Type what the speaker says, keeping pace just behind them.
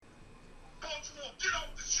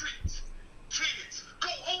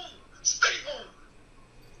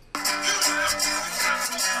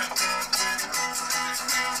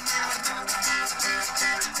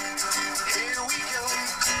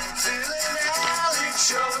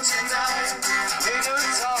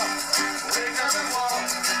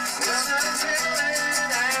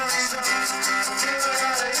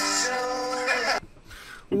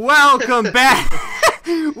Welcome back.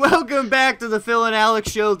 Welcome back to the Phil and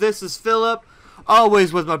Alex show. This is Philip,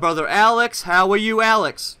 always with my brother Alex. How are you,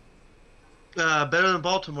 Alex? Better than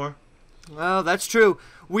Baltimore. Well, that's true.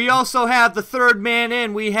 We also have the third man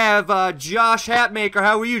in. We have Josh Hatmaker.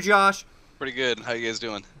 How are you, Josh? Pretty good. How you guys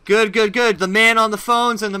doing? Good, good, good. The man on the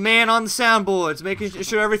phones and the man on the soundboards, making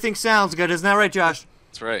sure everything sounds good. Isn't that right, Josh?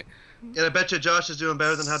 That's right. And I bet you Josh is doing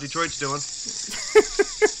better than how Detroit's doing.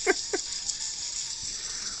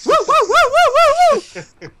 Woo, woo, woo, woo, woo,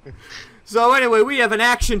 woo! So anyway, we have an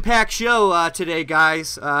action-packed show today,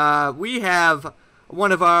 guys. We have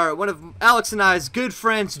one of Alex and I's good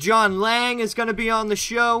friends, John Lang, is going to be on the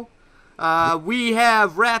show. We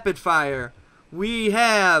have Rapid Fire. We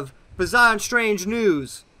have Bizarre and Strange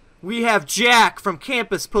News. We have Jack from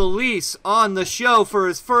Campus Police on the show for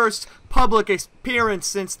his first public appearance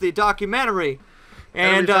since the documentary.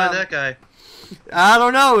 And find that guy. I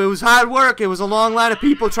don't know. It was hard work. It was a long line of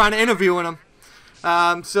people trying to interview him.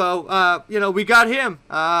 We got him.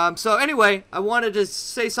 So anyway, I wanted to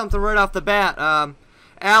say something right off the bat.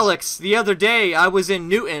 Alex, the other day I was in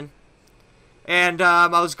Newton, and I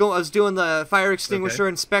was doing the fire extinguisher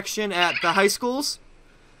inspection at the high schools,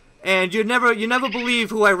 and you never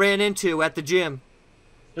believe who I ran into at the gym.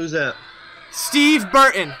 Who's that? Steve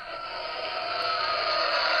Burton.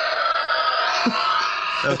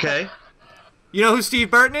 Okay. You know who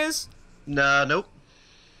Steve Burton is? Nah, nope.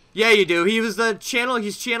 Yeah, you do. He's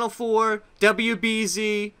Channel 4,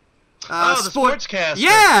 WBZ. The sportscaster.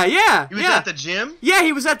 Yeah. He was at the gym? Yeah,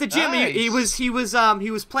 he was at the gym. Nice. He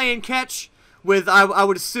was playing catch with I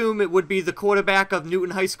would assume it would be the quarterback of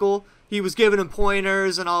Newton High School. He was giving him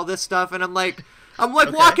pointers and all this stuff, and I'm like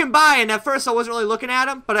Okay. walking by, and at first I wasn't really looking at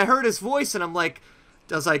him, but I heard his voice, and I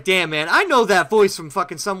was like, damn, man, I know that voice from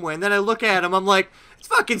fucking somewhere. And then I look at him, I'm like, it's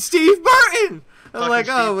fucking Steve Burton. I'm like,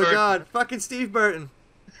 oh my god, fucking Steve Burton.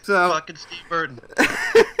 So fucking Steve Burton.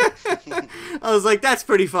 I was like, that's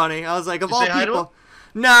pretty funny. I was like, of all say hi to him? people.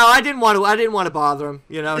 No, I didn't want to bother him.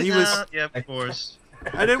 You know, he was. Yeah, of course.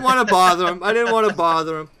 I didn't want to bother him.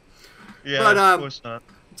 Yeah, But, of course not.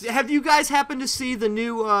 Have you guys happened to see the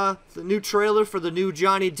new trailer for the new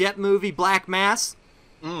Johnny Depp movie, Black Mass?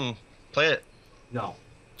 Play it. No.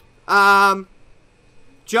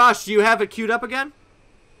 Josh, do you have it queued up again?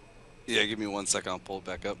 Yeah, give me 1 second. I'll pull it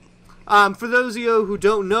back up. For those of you who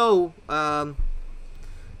don't know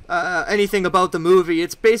anything about the movie,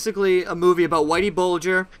 it's basically a movie about Whitey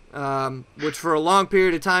Bulger, which for a long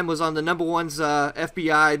period of time was on the #1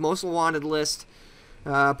 FBI most wanted list.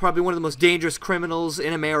 Probably one of the most dangerous criminals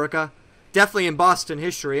in America. Definitely in Boston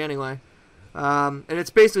history, anyway. And it's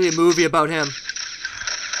basically a movie about him.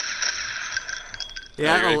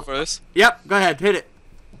 Yeah. Are you ready for this? Yep. Go ahead. Hit it.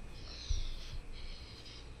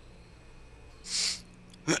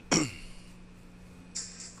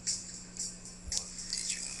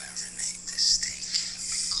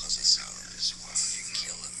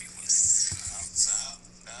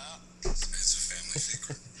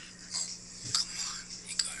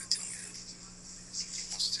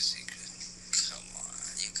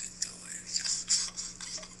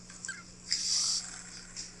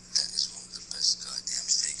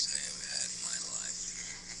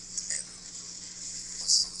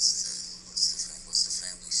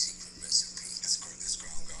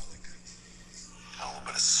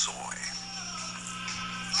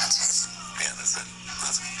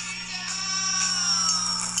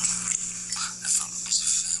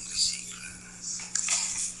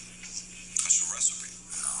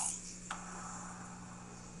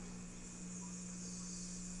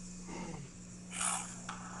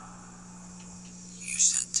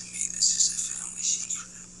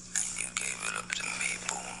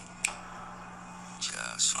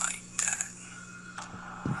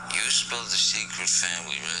 Spilled the secret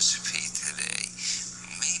family recipe today.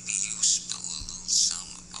 Maybe you spill a little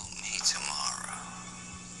something about me tomorrow.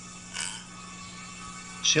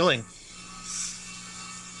 Chilling.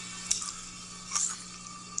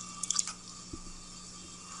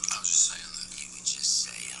 I was just saying that. You were just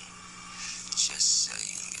saying. Just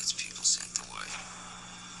saying gets people sent away.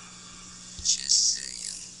 Just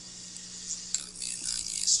saying. Gonna be a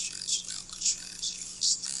 9-year stretch in Alcatraz, you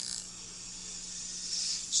understand?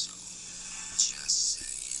 So, just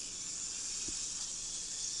saying.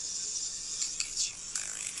 Could get you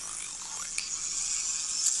buried real quick.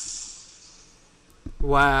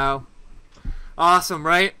 Wow. Awesome,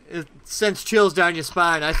 right? It sends chills down your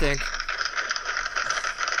spine, I think.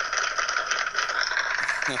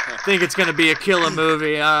 think it's gonna be a killer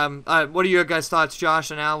movie. What are your guys' thoughts,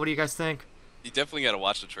 Josh and Al? What do you guys think? You definitely got to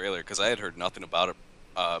watch the trailer because I had heard nothing about it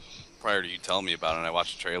prior to you telling me about it. And I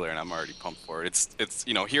watched the trailer and I'm already pumped for it. It's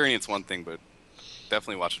hearing it's one thing, but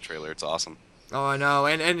definitely watch the trailer. It's awesome. Oh, I know.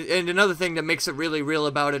 And another thing that makes it really real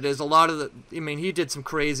about it is a lot of the. I mean, he did some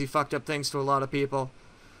crazy, fucked up things to a lot of people.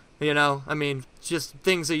 I mean, just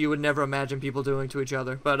things that you would never imagine people doing to each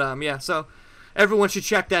other. But yeah, so everyone should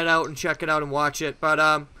check that out and check it out and watch it.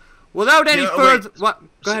 But without any further, what?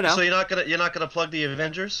 Go ahead, Al. So you're not gonna plug the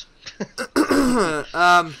Avengers?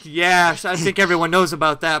 Yeah, I think everyone knows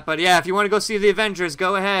about that. But yeah, if you want to go see the Avengers,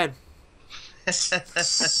 go ahead.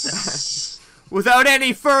 Without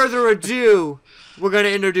any further ado, we're gonna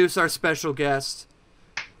introduce our special guest.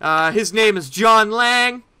 His name is John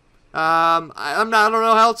Lang. I don't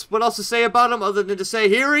know what else to say about him other than to say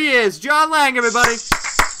here he is, John Lang, everybody.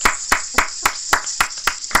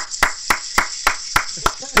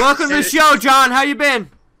 Welcome to the show, John. How you been?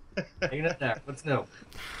 Hanging in there. What's new?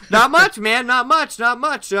 Not much, man. Not much.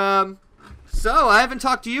 So I haven't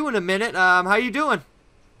talked to you in a minute. How you doing?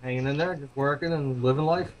 Hanging in there, just working and living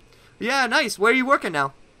life. Yeah, nice. Where are you working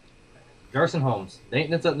now? Nursing homes.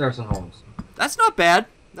 Maintenance at nursing homes. That's not bad.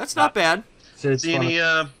 Not bad. See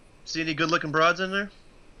any good-looking broads in there?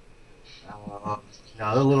 No, they're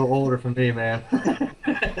a little older for me, man.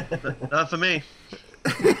 Not for me.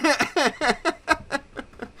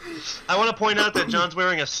 I want to point out that John's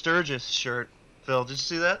wearing a Sturgis shirt. Phil, did you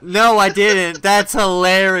see that? No, I didn't. That's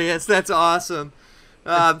hilarious. That's awesome.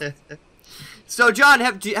 So, John,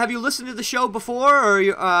 have you listened to the show before, or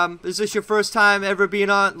is this your first time ever being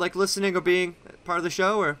on, like, listening or being part of the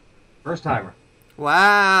show, or? First timer.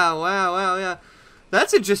 Wow, yeah.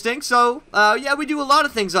 That's interesting. So, yeah, we do a lot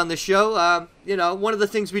of things on this show. One of the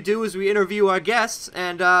things we do is we interview our guests,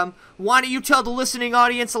 and why don't you tell the listening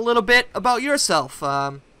audience a little bit about yourself?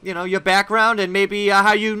 Your background and maybe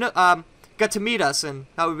how you got to meet us and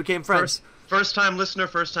how we became friends. First time listener,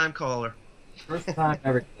 first time caller. First time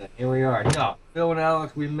everything. Here we are. Yeah, Phil and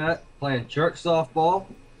Alex, we met playing church softball.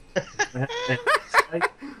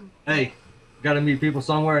 Hey, got to meet people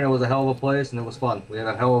somewhere, and it was a hell of a place, and it was fun. We had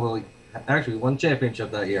a hell of a... Actually, we won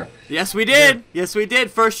championship that year. Yes, we did. Yeah. Yes, we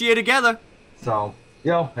did. First year together. So,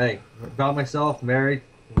 hey, about myself, married,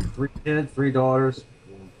 3 kids, 3 daughters,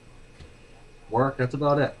 work, that's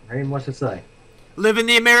about it. Ain't much to say. Living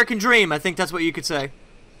the American dream, I think that's what you could say.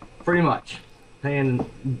 Pretty much. Getting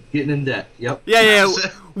in debt, yep. Yeah,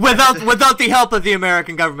 without the help of the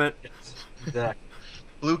American government. Yes, exactly.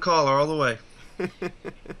 Blue collar all the way.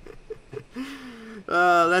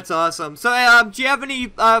 That's awesome. So, do you have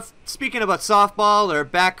any, speaking about softball or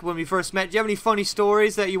back when we first met, do you have any funny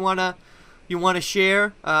stories that you wanna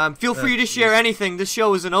share? Feel free to share anything. This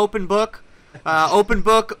show is an open book.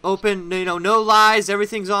 Open, no lies,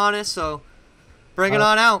 everything's honest, so bring it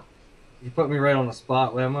on out. You put me right on the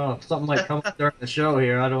spot. Well, something might come up during the show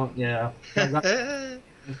here. I'm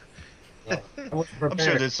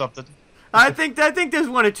sure there's something. I think there's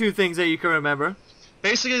 1 or 2 things that you can remember.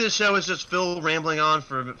 Basically, the show is just Phil rambling on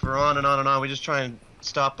for on and on and on. We just try and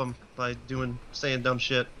stop him by saying dumb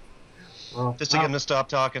shit. Well, just to get him to stop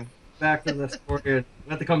talking. Back to the story. We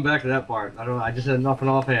have to come back to that part. I just had nothing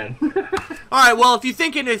offhand. All right. Well, if you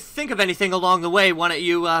think of anything along the way, why don't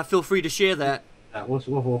you feel free to share that? Yeah,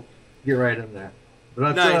 we'll get right in there.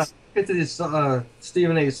 But nice. Get to this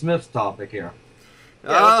Stephen A. Smith's topic here.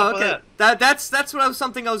 Oh, okay. That's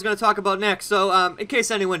something I was going to talk about next. So, in case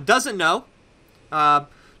anyone doesn't know,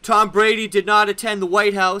 Tom Brady did not attend the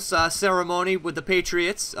White House ceremony with the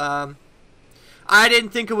Patriots. I didn't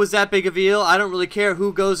think it was that big a deal. I don't really care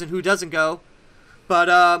who goes and who doesn't go. But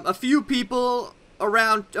a few people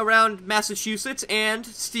around Massachusetts and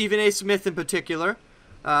Stephen A. Smith in particular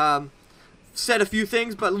said a few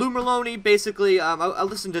things. But Lou Merlone basically, I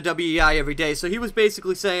listen to WEI every day, so he was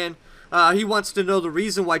basically saying he wants to know the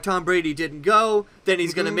reason why Tom Brady didn't go. Then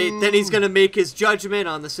he's gonna make his judgment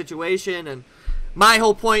on the situation. And my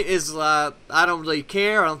whole point is I don't really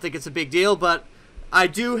care. I don't think it's a big deal, but I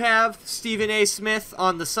do have Stephen A. Smith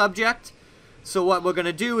on the subject. So what we're going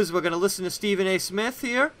to do is we're going to listen to Stephen A. Smith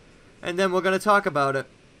here, and then we're going to talk about it.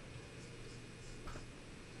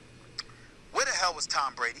 Where the hell was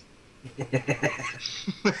Tom Brady?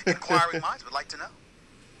 Inquiring minds would like to know.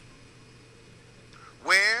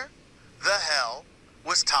 Where the hell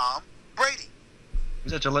was Tom Brady? He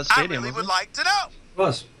was at Gillette Stadium. I really would like to know.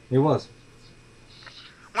 He was.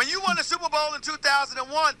 When you won the Super Bowl in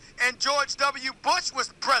 2001 and George W. Bush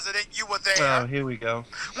was president, you were there. Oh, here we go.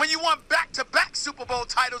 When you won back-to-back Super Bowl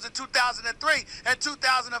titles in 2003 and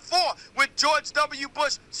 2004 with George W.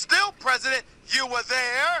 Bush still president, you were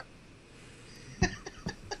there.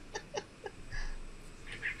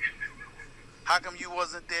 How come you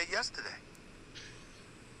wasn't there yesterday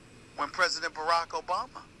when President Barack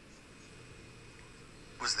Obama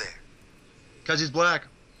was there? Because he's black.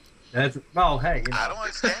 That's, well, hey, you know. I don't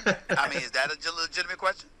understand that. I mean, is that a legitimate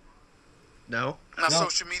question? No. Now, No.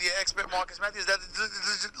 social media expert Marcus Matthews, is that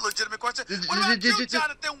a legitimate question? What about you,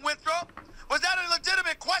 Jonathan Winthrop? Was that a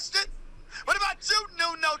legitimate question? What about you,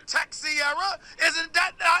 Nuno Tech Sierra? Is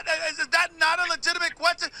that not a legitimate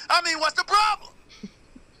question? I mean, what's the problem?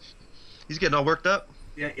 He's getting all worked up.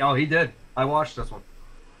 Yeah, oh, he did. I watched this one.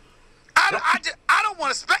 I don't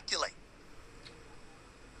want to speculate.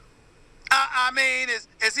 I mean, is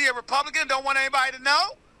he a Republican? Don't want anybody to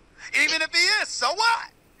know? Even if he is, so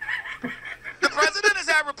what? The president has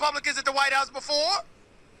had Republicans at the White House before.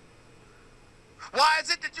 Why is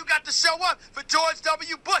it that you got to show up for George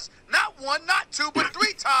W. Bush? Not one, not two, but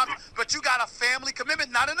 3 times. But you got a family commitment,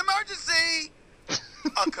 not an emergency.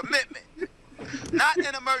 A commitment. Not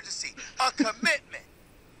an emergency. A commitment.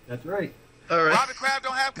 That's right. All right. Robert Kraft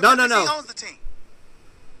don't have No, commitments. no, He no. owns the team.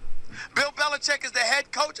 Bill Belichick is the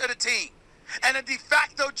head coach of the team and a de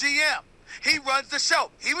facto GM. He runs the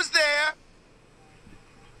show. He was there.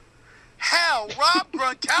 Hell, Rob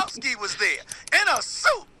Gronkowski was there in a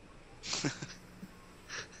suit.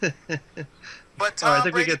 But Tom All right, I think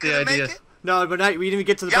we Brady get the couldn't idea. make it. No, but we didn't even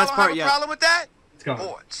get to the Y'all best don't part have a yet. problem with that? It's coming.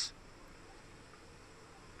 Sports.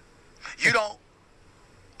 You don't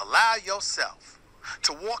allow yourself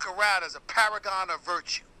to walk around as a paragon of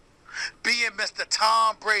virtue, being Mr.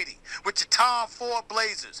 Tom Brady with your Tom Ford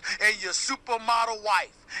Blazers and your supermodel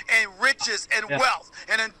wife and riches and Yeah. wealth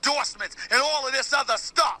and endorsements and all of this other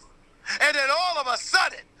stuff. And then all of a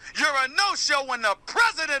sudden, you're a no-show when the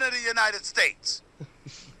President of the United States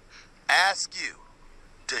asks you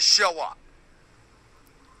to show up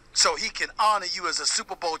so he can honor you as a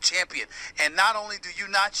Super Bowl champion. And not only do you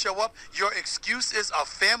not show up, your excuse is a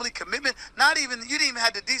family commitment. You didn't even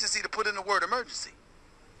have the decency to put in the word emergency.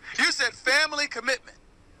 You said family commitment.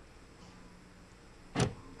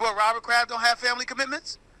 Well, Robert Kraft don't have family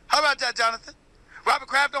commitments? How about that, Jonathan? Robert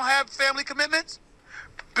Kraft don't have family commitments?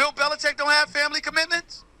 Bill Belichick don't have family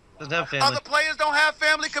commitments? Doesn't have family. Other players don't have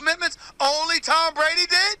family commitments? Only Tom Brady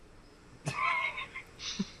did?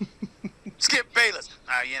 Skip Bayless.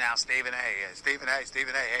 Stephen A.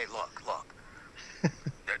 Hey, look.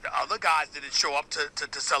 The other guys didn't show up to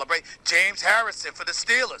celebrate. James Harrison for the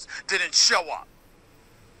Steelers didn't show up.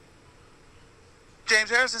 James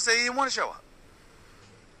Harrison said he didn't want to show up.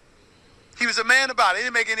 He was a man about it. He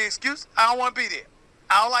didn't make any excuse. I don't want to be there.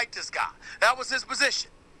 I don't like this guy. That was his position.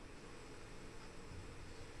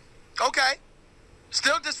 Okay.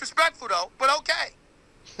 Still disrespectful, though, but okay.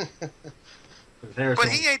 But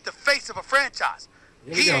he ain't the face of a franchise.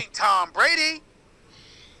 He ain't Tom Brady.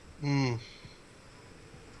 I'm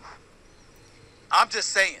just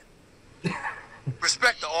saying.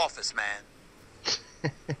 Respect the office, man.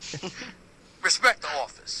 Respect the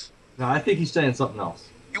office. No, I think he's saying something else.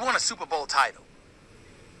 You won a Super Bowl title.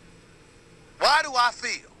 Why do I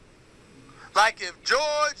feel like if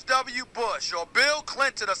George W. Bush or Bill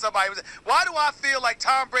Clinton or somebody was there, why do I feel like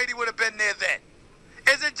Tom Brady would have been there then?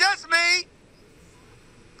 Is it just me?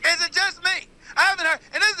 Is it just me? I haven't heard,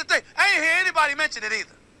 and this is the thing, I ain't hear anybody mention it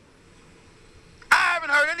either. I haven't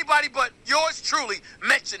heard anybody but yours truly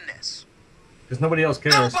mention this. Because nobody else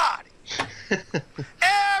cares. Nobody.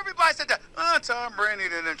 Everybody said that. Tom Brady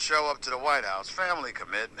didn't show up to the White House. Family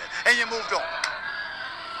commitment. And you moved on.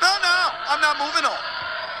 No, I'm not moving on.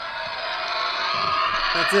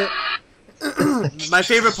 That's it. My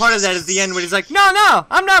favorite part of that is the end when he's like, no,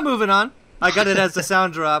 I'm not moving on. I got it as the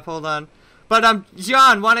sound drop. Hold on. But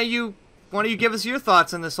John, why don't you give us your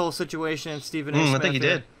thoughts on this whole situation and Stephen A. Smith? I think he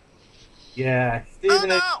did. Yeah.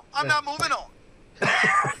 No, I'm not moving on.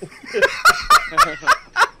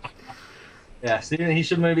 Yeah, Stephen, he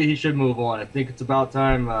should move on. I think it's about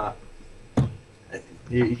time.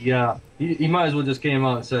 He might as well just came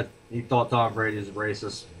out and said he thought Tom Brady is a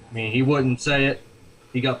racist. I mean, he wouldn't say it.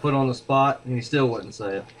 He got put on the spot, and he still wouldn't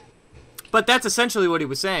say it. But that's essentially what he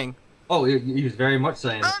was saying. Oh, he was very much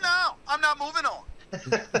saying it. No, I'm not moving on.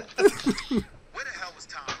 Where the hell was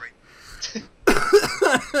Tom Brady?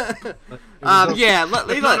 Yeah.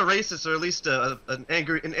 If not a racist, or at least an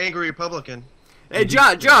angry Republican. Hey,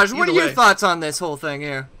 Josh, what are Either your way. thoughts on this whole thing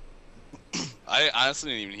here? I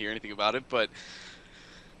honestly didn't even hear anything about it, but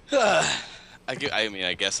I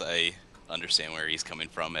guess I understand where he's coming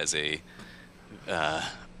from as a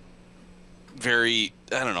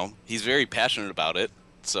he's very passionate about it,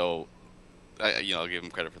 so I'll give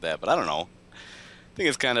him credit for that, but I don't know. I think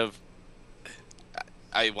it's kind of,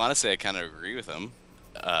 I want to say I kind of agree with him,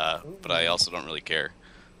 but I also don't really care.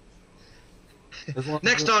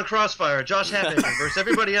 Next on Crossfire, Josh Hatmaker versus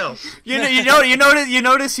everybody else. You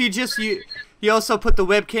notice he also put the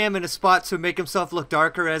webcam in a spot to make himself look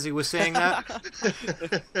darker as he was saying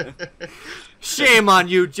that. Shame on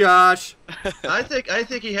you, Josh. I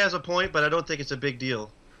think he has a point, but I don't think it's a big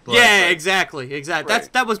deal. But, yeah, exactly. Right.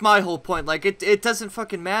 That was my whole point. Like, it doesn't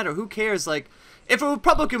fucking matter. Who cares? Like, if a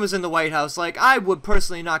Republican was in the White House, like, I would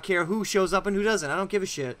personally not care who shows up and who doesn't. I don't give a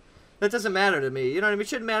shit. That doesn't matter to me. You know what I mean? It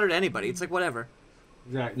shouldn't matter to anybody. It's like, whatever.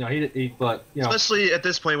 Exactly. No, but, you know. Especially at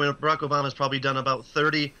this point when Barack Obama's probably done about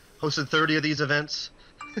hosted 30 of these events.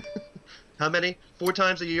 How many? 4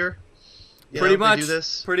 times a year? Pretty much. They do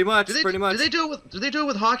this. Pretty much. Do they do it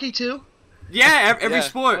with hockey too? Yeah, every Yeah.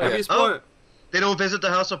 sport. Oh, Every yeah. sport. They don't visit the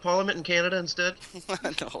House of Parliament in Canada instead?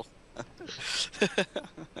 No.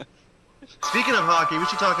 Speaking of hockey, we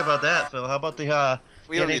should talk about that, Phil. How about the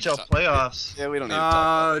We don't need to NHL talk- playoffs? Yeah, we don't need to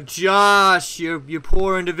talk about Josh, you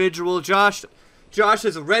poor individual. Josh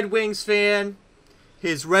is a Red Wings fan.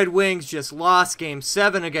 His Red Wings just lost Game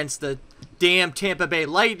 7 against the damn Tampa Bay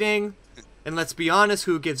Lightning. And let's be honest,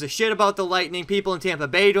 who gives a shit about the Lightning? People in Tampa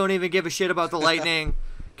Bay don't even give a shit about the Lightning.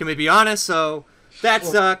 Can we be honest? So that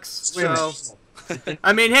sucks. Wait a So minute.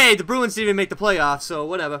 I mean, hey, the Bruins didn't even make the playoffs, so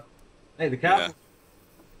whatever. Hey, the Capitals.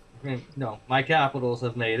 I mean, no, my Capitals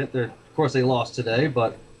have made it. Of course, they lost today,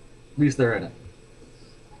 but at least they're in it.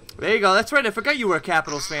 There you go. That's right. I forgot you were a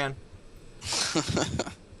Capitals fan.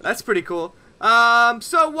 That's pretty cool.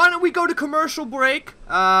 So why don't we go to commercial break?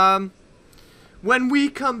 When we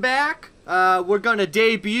come back, we're gonna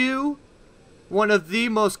debut one of the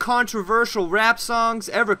most controversial rap songs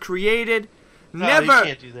ever created. No, you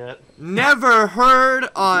can't do that. Never heard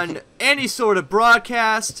on any sort of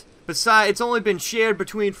broadcast. Besides, it's only been shared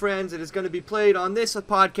between friends. It is going to be played on this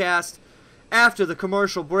podcast after the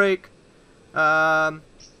commercial break. And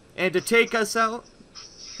to take us out,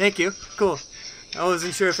 thank you. Cool. I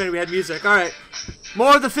wasn't sure if anybody had music. All right,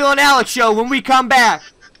 more of the Phil and Alex show when we come back.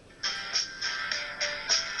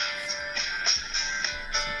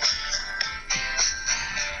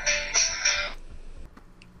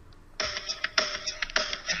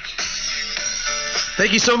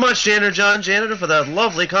 Thank you so much, Janitor, for that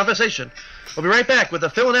lovely conversation. We'll be right back with the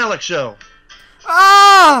Phil and Alex show.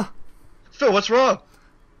 Ah! Phil, what's wrong?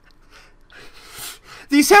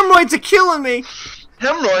 These hemorrhoids are killing me.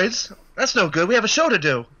 Hemorrhoids? That's no good. We have a show to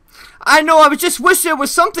do. I know. I just wish there was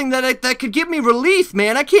something that could give me relief,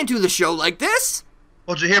 man. I can't do the show like this.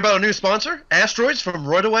 Well, did you hear about a new sponsor? Asteroids from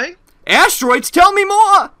Roidaway? Asteroids, tell me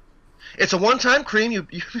more. It's a one-time cream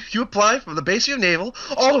you apply from the base of your navel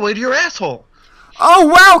all the way to your asshole. Oh,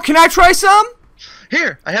 wow. Can I try some?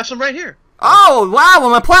 Here, I have some right here. Oh, wow.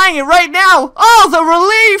 I'm applying it right now. Oh, the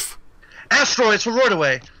relief. Asteroids from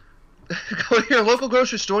Roidaway. Go to your local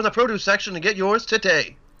grocery store in the produce section and get yours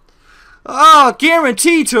today. Oh,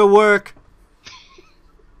 guaranteed to work.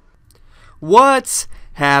 What's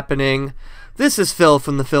happening? This is Phil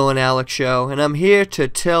from the Phil and Alex Show, and I'm here to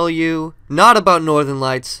tell you not about Northern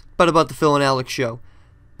Lights, but about the Phil and Alex Show,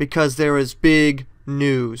 because there is big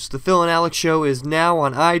news. The Phil and Alex Show is now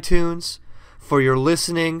on iTunes for your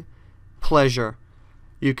listening pleasure.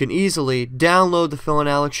 You can easily download the Phil and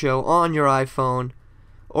Alex Show on your iPhone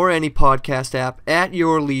or any podcast app at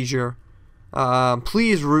your leisure.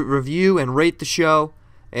 Please review and rate the show,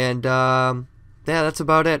 and yeah, that's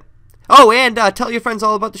about it. Oh, and tell your friends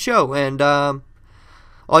all about the show, and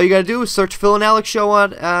all you gotta do is search Phil and Alex Show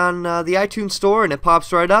on the iTunes store, and it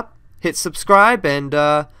pops right up. Hit subscribe, and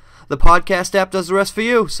the podcast app does the rest for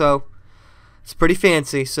you, so it's pretty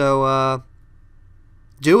fancy. So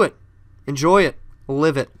do it, enjoy it,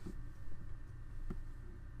 live it.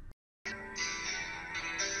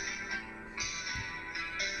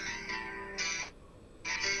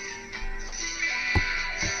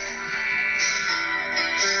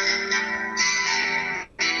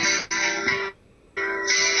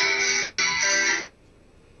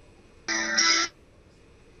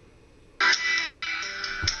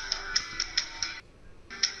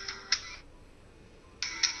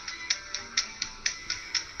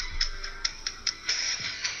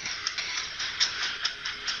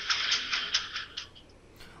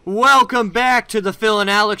 Welcome back to the Phil and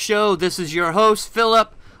Alex Show. This is your host,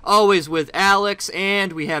 Philip, always with Alex,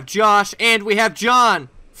 and we have Josh, and we have John.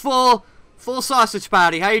 Full sausage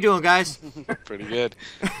party. How you doing, guys? Pretty good.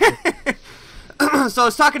 So I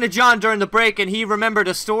was talking to John during the break, and he remembered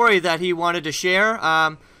a story that he wanted to share.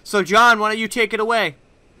 So John, why don't you take it away?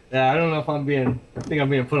 Yeah, I don't know if I think I'm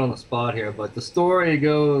being put on the spot here, but the story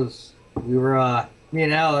goes, we were, me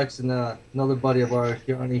and Alex and another buddy of ours,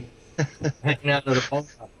 Johnny, hanging out at a pub.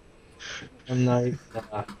 One night,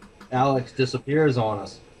 Alex disappears on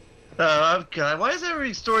us. Oh, God. Why is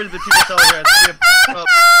every story that people tell here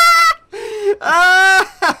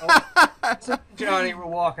Johnny, we're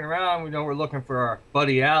walking around. We know we're looking for our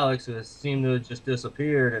buddy Alex, who seemed to have just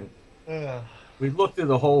disappeared. And we looked through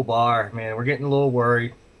the whole bar. Man, we're getting a little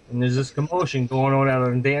worried. And there's this commotion going on out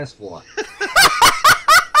on the dance floor.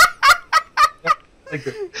 Like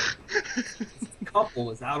the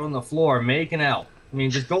couple is out on the floor making out. I mean,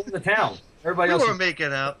 just going to town. Everybody else we were is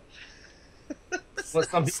making out. what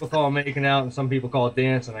some people call making out and some people call it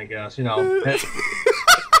dancing, I guess. You know.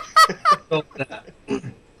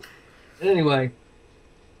 Anyway,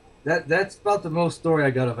 that's about the most story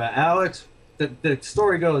I got about Alex. The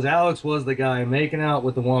story goes, Alex was the guy making out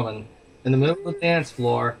with the woman in the middle of the dance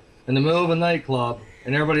floor, in the middle of a nightclub,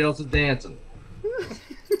 and everybody else is dancing.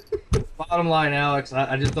 Bottom line, Alex,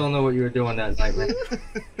 I just don't know what you were doing that night, man.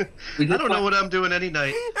 I don't know what I'm doing any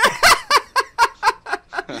night.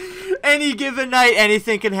 Any given night,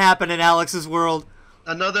 anything can happen in Alex's world.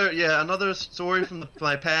 Another story from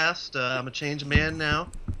my past. I'm a changed man now.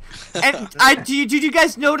 And did you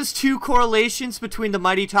guys notice two correlations between the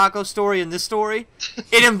Mighty Taco story and this story?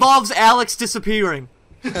 It involves Alex disappearing.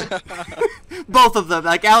 Both of them.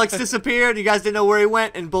 Like, Alex disappeared, you guys didn't know where he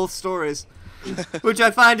went in both stories. Which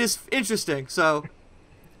I find is interesting, so...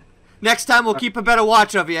 Next time we'll keep a better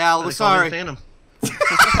watch of you, Al. We're sorry. Phantom.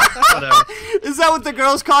 Whatever. Is that what the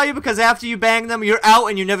girls call you? Because after you bang them, you're out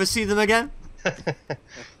and you never see them again?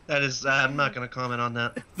 That is... I'm not going to comment on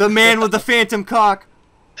that. The man with the phantom cock.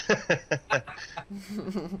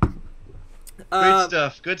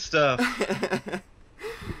 Good stuff.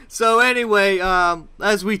 So anyway,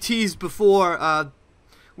 as we teased before,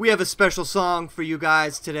 we have a special song for you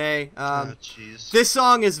guys today. This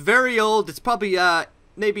song is very old. It's probably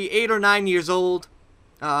maybe 8 or 9 years old.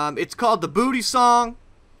 It's called The Booty Song.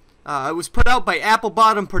 It was put out by Apple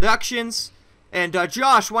Bottom Productions. And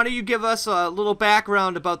Josh, why don't you give us a little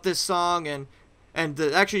background about this song? And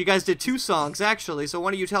actually, you guys did 2 songs, actually. So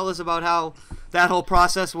why don't you tell us about how that whole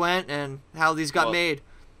process went and how these got made?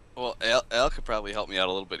 Well, Al could probably help me out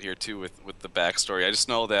a little bit here, too, with the backstory. I just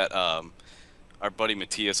know that our buddy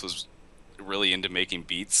Matthias was really into making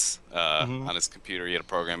beats on his computer. He had a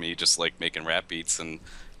program, and he just liked making rap beats. And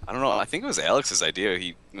I don't know, I think it was Alex's idea.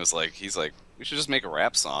 He's like, we should just make a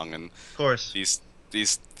rap song. And of course, these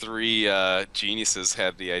 3 geniuses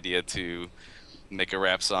had the idea to make a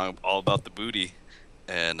rap song all about the booty.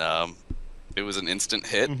 And it was an instant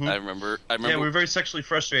hit. I remember. Yeah, we were very sexually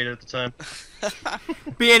frustrated at the time.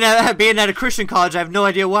 being at a Christian college, I have no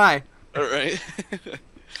idea why. All right.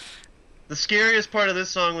 The scariest part of this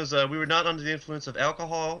song was we were not under the influence of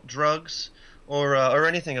alcohol, drugs, or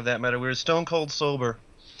anything of that matter. We were stone cold sober,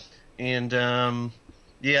 and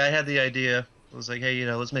yeah, I had the idea. I was like, hey,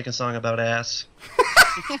 let's make a song about ass.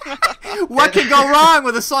 What can go wrong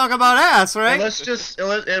with a song about ass, right?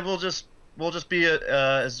 And we'll just be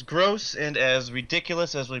as gross and as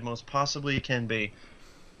ridiculous as we most possibly can be.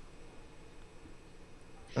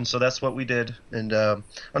 And so that's what we did. And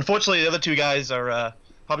unfortunately, the other 2 guys are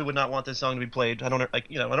probably would not want this song to be played. I don't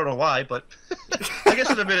know why, but I guess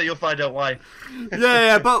in a minute you'll find out why.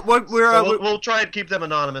 Yeah, but we'll try and keep them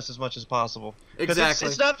anonymous as much as possible. Exactly.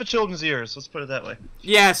 It's not for children's ears. Let's put it that way.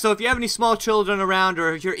 Yeah. So if you have any small children around,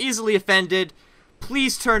 or if you're easily offended,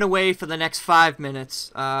 please turn away for the next 5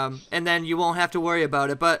 minutes, and then you won't have to worry about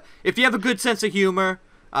it. But if you have a good sense of humor,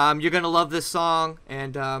 you're gonna love this song,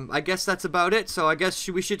 and I guess that's about it. So I guess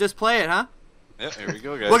we should just play it, huh? Yeah, here we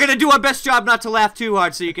go, guys. We're gonna do our best job not to laugh too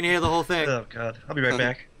hard, so you can hear the whole thing. Oh God, I'll be right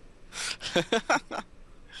back.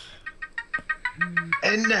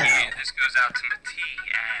 And now, this goes out to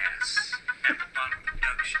Matthias. Apple Bottom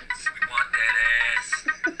Productions. We want that ass.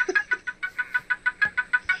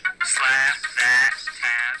 Slap that,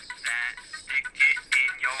 tap that, stick it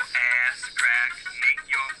in your ass crack, make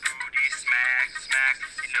your booty smack, smack.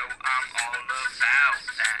 You know I'm all about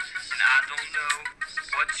that. And I don't know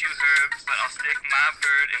what you heard, but I'll stick my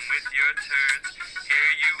bird in with your turds. Hear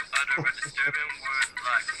you utter a disturbing word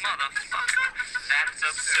like motherfucker. That's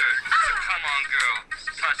absurd. So come on, girl,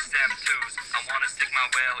 touch them toes. I wanna stick my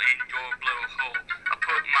well in your blowhole. I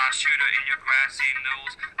put my shooter in your grassy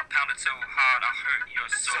nose. I pound it so hard I'll hurt your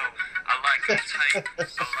soul. I like them tight,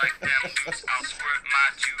 I like them loose. I'll squirt my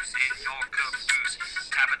juice in your caboose.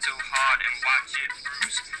 Tap it so hard and watch it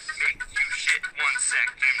bruise. Make you shit 1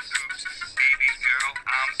 second, oops. Baby girl,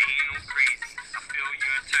 I'm anal crazy. I fill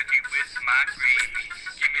your turkey with my gravy.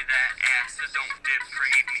 Give me that ass, so don't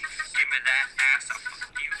deprave me. Give me that ass, I'll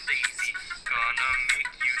fuck you lazy. Gonna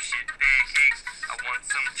make you shit pancakes. I want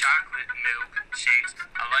some chocolate milk shakes.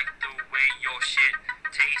 I like the way your shit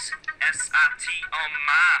tastes. S-I-T on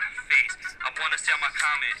my face. I wanna sell my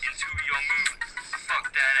comment into your mood. I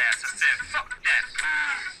fucked that ass. I said, fuck that.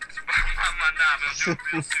 I wanna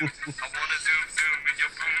zoom zoom in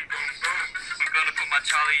your boom boom boom. I'm gonna put my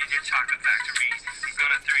Charlie in your chocolate factory. I'm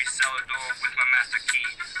gonna 3-cellar door with my master key.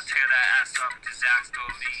 I'll tear that ass up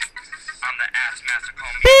disastrously. I'm the ass master.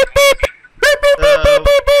 Call me. Beep beep. Beep beep beep beep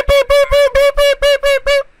beep beep beep beep beep beep beep beep beep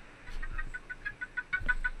beep.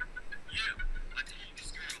 You, I told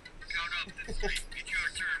this girl, count up to 3. It's your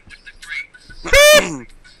turn with the great. Beep. Don't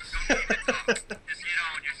even talk. Just get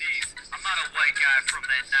on your knees. I'm not a white guy from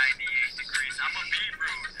that 98 degrees. I'm a be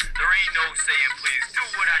rude. There ain't no saying please. Do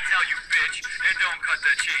what I tell you, bitch, and don't cut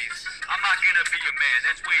the cheese. I'm not gonna be a man.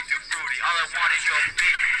 That's way too fruity. All I want is your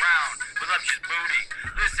big, round, voluptuous booty.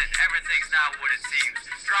 Listen, everything's not what it seems.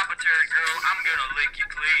 Drop a turd, girl. I'm gonna lick you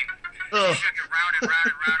clean. She shook it round and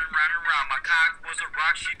round and round and round and round. My cock was a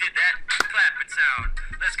rock. She did that clapping sound.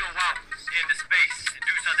 Let's go out into space and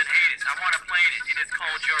do something heinous. I want a planet, and it's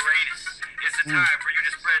called Uranus. It's the time for you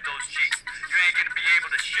to spread those cheeks. You ain't gonna be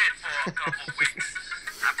able to shit for a couple weeks.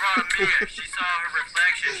 I brought a mirror. She saw her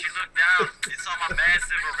reflection. She looked down and saw my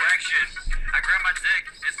massive erection. I grabbed my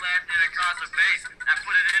dick and slapped it across her face. I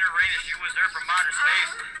put it in her anus. She was her from outer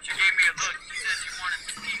space. She gave me a look. She said she wanted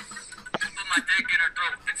to skeet. I put my dick in her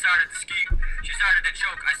throat and started to skeet. She started to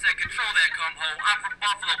choke. I said, control that cum hole. I'm from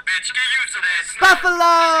Buffalo, bitch. Get used to that.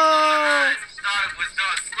 Buffalo! Thought it was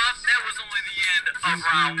done. Slut, that was only the end of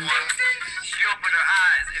round 1. She opened her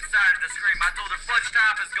eyes and started to scream. I told her fudge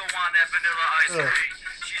toppers go on that vanilla ice cream.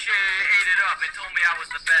 She ate it up and told me I was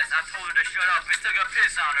the best. I told her to shut up and took a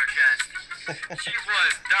piss on her chest. She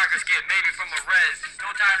was darker skin, maybe from a res. No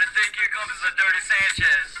time to think, here comes the dirty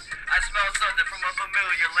Sanchez. I smell something from a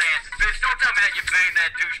familiar land. Bitch, don't tell me that you banged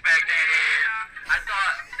that douchebag Danny. I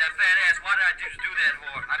thought, that fat ass, why did I just do that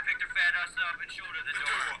whore? I picked her fat ass up and showed her the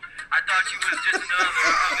door. I thought she was just another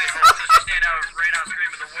of it whore, so she stand out right out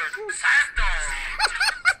screaming the word, Santo!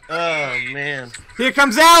 Oh, man. Here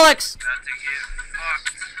comes Alex! About to get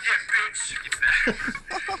fucked. Yeah, bitch. You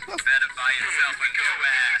better buy yourself a new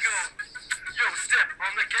ass. Yo, step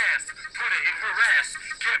on the gas. Put it in her ass.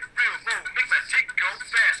 Get real low. Make my dick go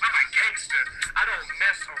fast. I'm a gangster. I don't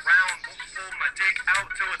mess around. Won't pull my dick out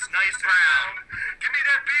till it's nice and round. Give me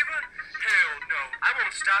that beaver? Hell no. I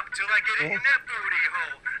won't stop till I get it in that booty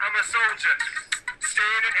hole. I'm a soldier.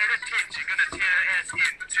 Standing at attention. Gonna tear her ass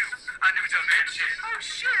into a new dimension. Oh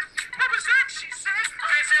shit. What was that she said?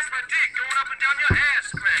 That's my dick going up and down your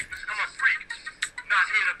ass crack. I'm a freak. Not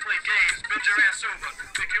here to play games. Bend your ass over.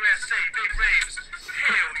 Make your ass say big raves.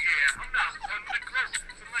 Hell yeah. I'm not one with growth.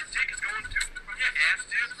 But my dick is going to from your ass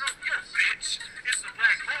to your throat. Yo, bitch. It's the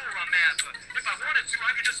black hole I'm after. If I wanted to,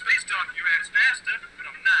 I could just space dunk your ass faster. But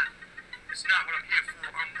I'm not. It's not what I'm here for.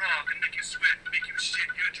 I'm raw. Can make you sweat. Make you shit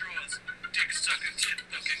your drawers. Dick sucking, tit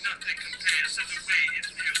fucking. Nothing compares to the way it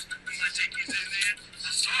feels. When my dick is in there, I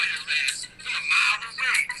saw your ass from a mile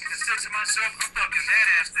away. And said to myself, I'm fucking that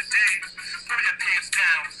ass today. Pull your pants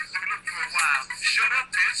down. Let me look for a while. Shut up,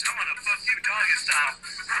 bitch. I'm gonna fuck you doggy style.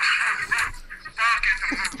 Bark at the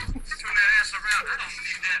move. Turn that ass around. I don't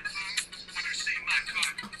need that food. When you see my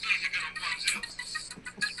cock, then you're gonna wonder.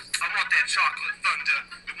 I want that chocolate thunder.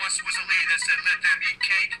 There once was a lady that said, let them eat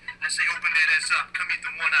cake. I say, open that ass up. Come eat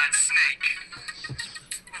the one-eyed snake.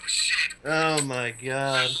 Oh, shit. Oh, my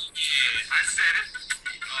God. Yeah, I said it.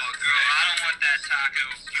 Oh, girl, I don't want that taco.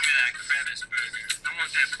 Give me that crevice burger. I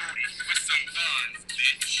want that booty with some buns,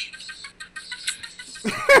 bitch.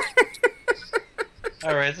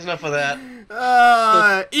 All right, that's enough of that.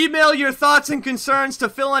 Email your thoughts and concerns to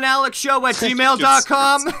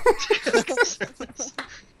philandalexshow@gmail.com.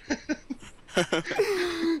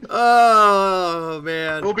 Oh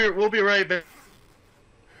man. We'll be right back.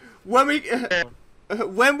 When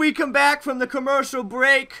we come back from the commercial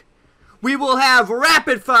break, we will have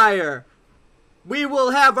rapid fire. We will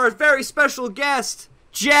have our very special guest,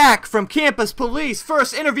 Jack from Campus Police.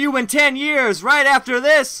 First interview in 10 years, right after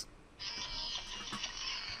this.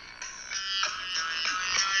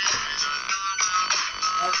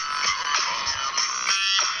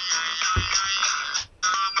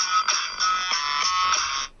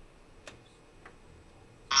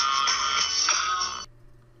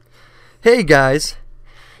 Hey guys,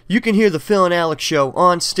 you can hear the Phil and Alex Show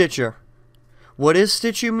on Stitcher. What is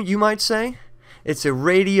Stitcher, you might say? It's a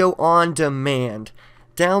radio on demand.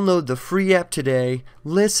 Download the free app today,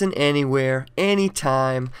 listen anywhere,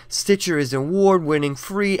 anytime. Stitcher is an award-winning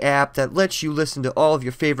free app that lets you listen to all of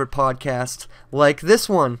your favorite podcasts, like this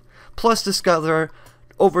one, plus discover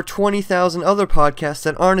over 20,000 other podcasts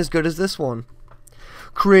that aren't as good as this one.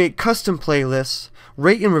 Create custom playlists,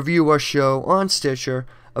 rate and review our show on Stitcher,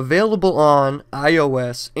 Available on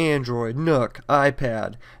iOS, Android, Nook,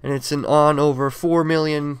 iPad, and it's on over 4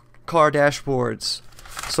 million car dashboards.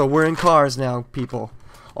 So we're in cars now, people.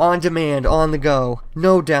 On demand, on the go,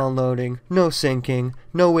 no downloading, no syncing,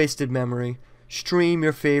 no wasted memory. Stream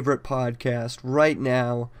your favorite podcast right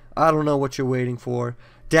now. I don't know what you're waiting for.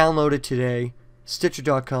 Download it today,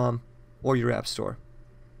 Stitcher.com, or your app store.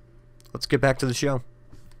 Let's get back to the show.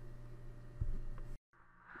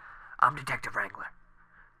 I'm Detective Wrangler.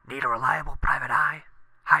 Need a reliable private eye?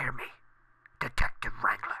 Hire me, Detective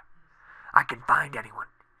Wrangler. I can find anyone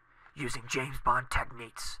using James Bond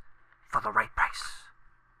techniques for the right price.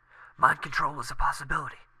 Mind control is a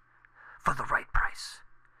possibility for the right price.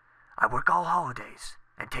 I work all holidays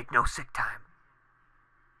and take no sick time.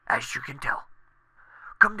 As you can tell,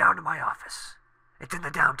 come down to my office. It's in the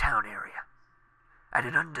downtown area, at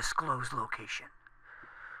an undisclosed location.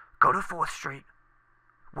 Go to 4th Street.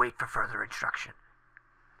 Wait for further instruction.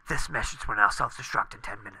 This message will now self-destruct in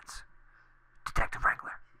 10 minutes. Detective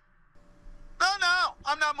Wrangler. No,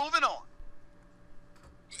 I'm not moving on.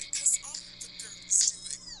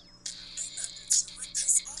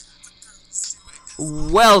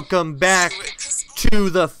 Welcome back to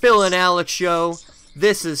the Phill and Alex Show.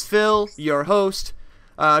 This is Phill, your host.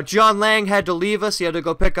 John Lang had to leave us. He had to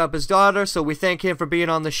go pick up his daughter, so we thank him for being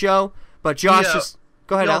on the show. But Josh just...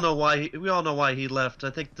 Go ahead, we all Al. know why. We all know why he left. I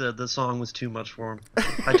think the song was too much for him.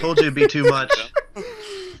 I told you it'd be too much.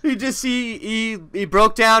 He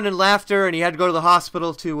broke down in laughter, and he had to go to the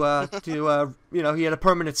hospital to he had a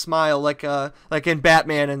permanent smile like in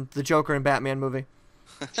Batman and the Joker in Batman movie,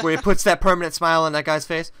 where he puts that permanent smile on that guy's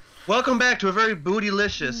face. Welcome back to a very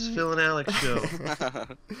bootylicious Phill and Alex show.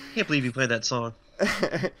 Can't believe you played that song.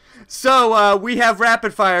 So we have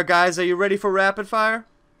rapid fire, guys. Are you ready for rapid fire?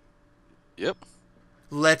 Yep.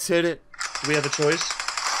 Let's hit it. Do we have a choice?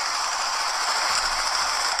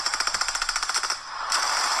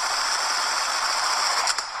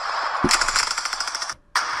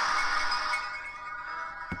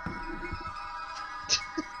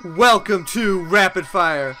 Welcome to Rapid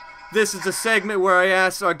Fire. This is a segment where I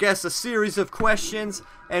ask our guests a series of questions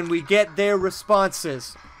and we get their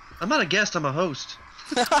responses. I'm not a guest, I'm a host.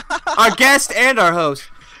 Our guest and our host.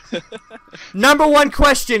 Number one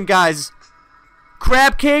question, guys.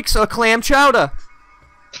 Crab cakes or clam chowder?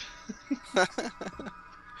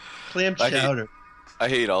 Clam chowder. I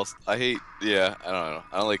hate, yeah, I don't know.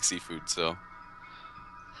 I don't like seafood, so.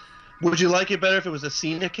 Would you like it better if it was a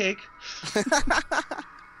Cena cake?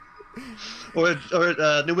 or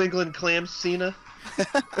New England clam Cena?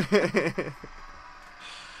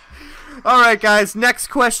 Alright, guys, next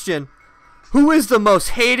question. Who is the most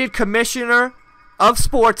hated commissioner of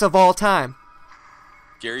sports of all time?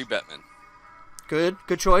 Gary Bettman. Good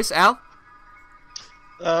choice. Al?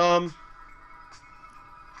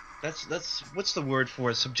 That's what's the word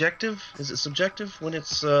for it? Subjective? Is it subjective when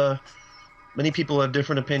it's many people have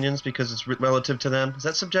different opinions because it's relative to them? Is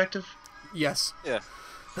that subjective? Yes. Yeah.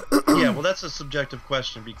 Yeah, well that's a subjective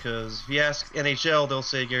question because if you ask NHL, they'll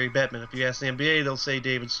say Gary Bettman. If you ask the NBA, they'll say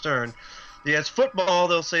David Stern. If you ask football,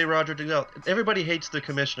 they'll say Roger Goodell. Everybody hates the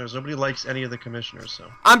commissioners. Nobody likes any of the commissioners.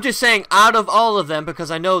 So I'm just saying, out of all of them, because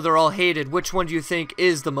I know they're all hated, which one do you think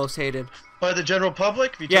is the most hated? by the general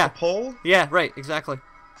public, if you take a poll. Yeah, right, exactly.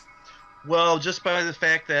 Well, just by the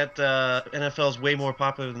fact that NFL is way more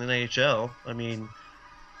popular than the NHL, I mean,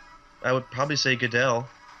 I would probably say Goodell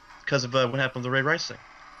because of what happened with the Ray Rice thing.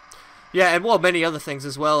 Yeah, and well, many other things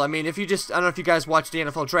as well. I mean, if you just, I don't know if you guys watched the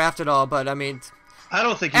NFL draft at all, but I mean, I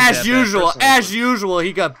don't think he's as that usual, bad, as usual,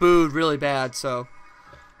 he got booed really bad. So,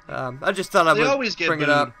 I just thought I They would always get bring booed.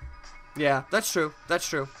 it up. Yeah, that's true. That's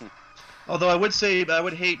true. Although I would say I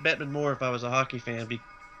would hate Bettman more if I was a hockey fan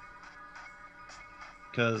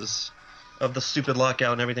because of the stupid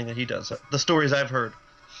lockout and everything that he does. The stories I've heard.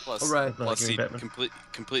 Plus, Right. plus he Batman.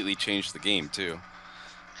 completely changed the game too.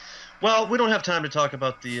 Well, we don't have time to talk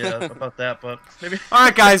about the about that, but maybe. All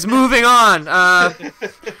right, guys, moving on.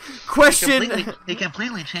 Question. He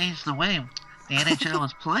completely changed the way the NHL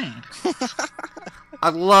is played. I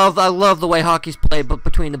love the way hockey's played, but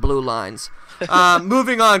between the blue lines.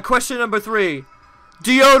 Moving on. Question number 3.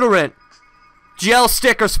 Deodorant, gel,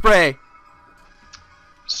 stick, or spray?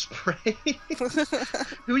 Spray?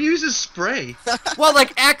 Who uses spray? Well,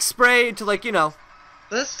 like Axe spray to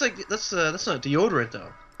that's That's not deodorant though.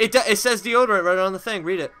 It says deodorant right on the thing.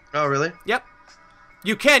 Read it. Oh really? Yep.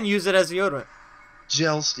 You can use it as deodorant.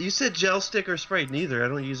 Gel. You said gel stick or spray? Neither. I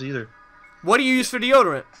don't use either. What do you use for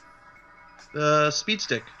deodorant? Speed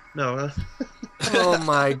stick. No. Oh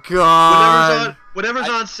my god. Whatever's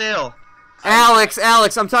on sale. Alex,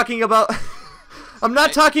 I'm talking about I'm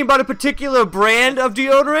not talking about a particular brand of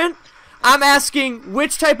deodorant. I'm asking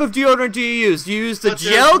which type of deodorant do you use? Do you use the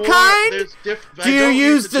gel kind? Do you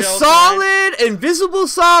use the solid, invisible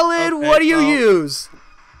solid? Okay, what do you use?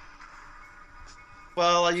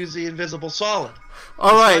 Well, I use the invisible solid.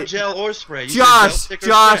 All right. Not gel or spray. Josh,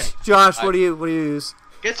 what do you use?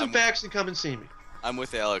 Get some facts and come and see me. I'm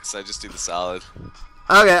with Alex. I just do the solid.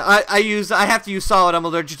 Okay, I have to use solid. I'm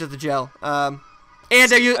allergic to the gel. And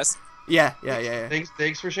I use. Yeah.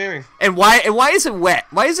 Thanks for sharing. And why is it wet?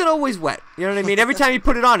 Why is it always wet? You know what I mean? Every time you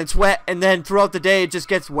put it on, it's wet, and then throughout the day, it just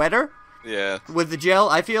gets wetter. Yeah. With the gel,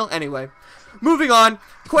 I feel. Anyway, moving on.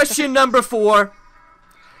 Question number 4.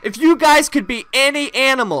 If you guys could be any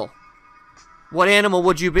animal, what animal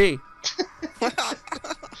would you be?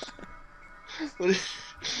 Is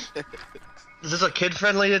this a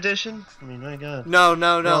kid-friendly edition? I mean, my God. No.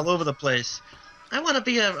 All over the place. I want to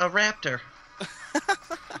be a raptor.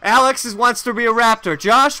 Alex wants to be a raptor.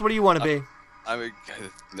 Josh, what do you want to be? I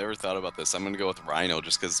never thought about this. I'm gonna go with rhino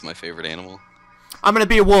just because it's my favorite animal. I'm gonna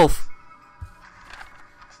be a wolf.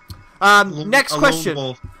 Next question. Lone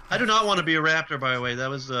wolf. I do not want to be a raptor, by the way. That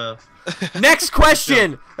was Next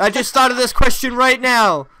question. I just thought of this question right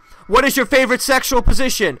now. What is your favorite sexual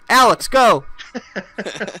position? Alex, go.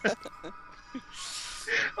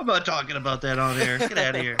 I'm not talking about that on air. Get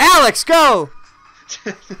out of here. Alex, go.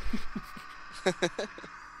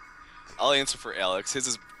 I'll answer for Alex. His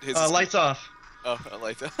is lights off. Oh, I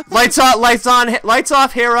like that. Lights on, lights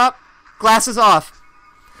off, hair up, glasses off.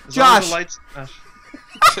 Josh.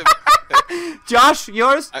 Josh,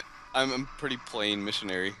 yours? I'm pretty plain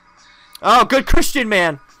missionary. Oh, good Christian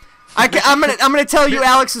man. I'm gonna tell you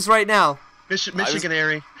Alex's right now.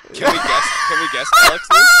 Missionary. Can we guess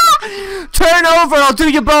Alex's? Turn over. I'll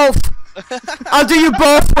do you both. I'll do you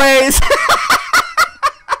both ways.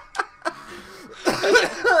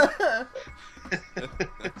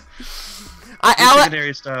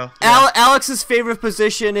 Missionary style. Yeah. Alex's favorite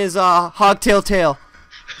position is hogtail tail.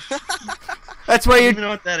 That's where I don't even know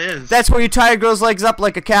what that is. That's where you tie a girl's legs up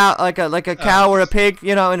like a cow, like a cow or a pig,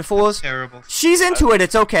 you know, in fours. Terrible. She's into it.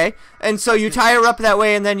 It's okay. And so you tie her up that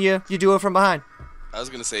way, and then you do it from behind. I was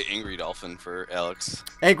gonna say angry dolphin for Alex.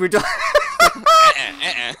 Angry dolphin.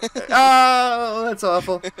 Oh, that's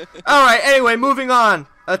awful. All right. Anyway, moving on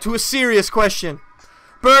to a serious question.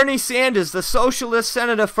 Bernie Sanders, the socialist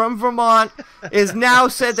senator from Vermont, is now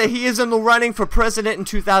said that he is in the running for president in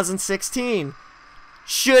 2016.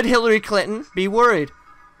 Should Hillary Clinton be worried?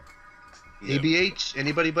 ABH,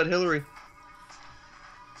 anybody but Hillary.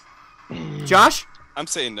 Josh? I'm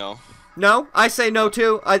saying no. No? I say no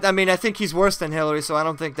too. I mean, I think he's worse than Hillary, so I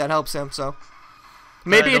don't think that helps him, so.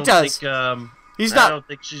 Maybe it does. He's not. I don't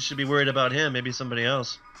think she should be worried about him. Maybe somebody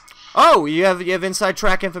else. Oh, you have inside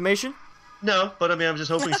track information? No, but I mean, I'm just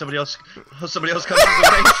hoping somebody else comes in the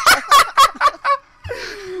race.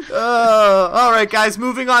 All right, guys.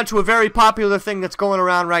 Moving on to a very popular thing that's going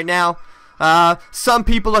around right now. Some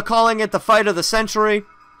people are calling it the fight of the century.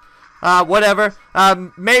 Whatever.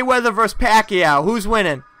 Mayweather versus Pacquiao. Who's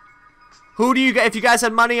winning? Who do you? If you guys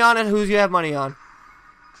had money on it, who do you have money on?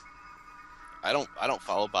 I don't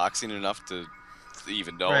follow boxing enough to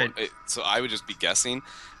even know. Right. So I would just be guessing.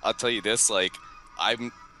 I'll tell you this: like I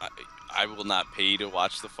will not pay to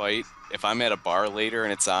watch the fight. If I'm at a bar later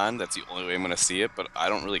and it's on, that's the only way I'm going to see it, but I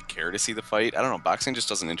don't really care to see the fight. I don't know. Boxing just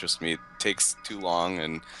doesn't interest me. It takes too long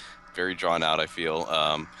and very drawn out, I feel.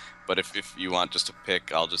 But if you want just to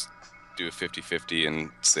pick, I'll just do a 50-50 and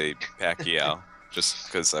say Pacquiao. Just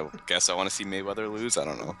because I guess I want to see Mayweather lose. I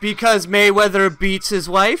don't know. Because Mayweather beats his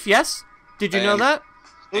wife, yes? Did you know that?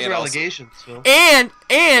 Those are allegations, Phil. And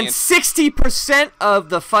 60% of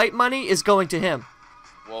the fight money is going to him.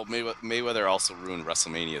 Well, Mayweather also ruined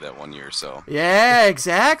WrestleMania that one year, so. Yeah,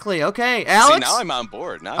 exactly. Okay, Alex. See, now I'm on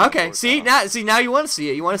board. Now now you want to see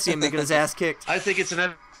it. You want to see him making his ass kicked. I think it's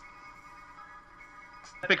an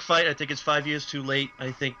epic fight. I think it's 5 years too late.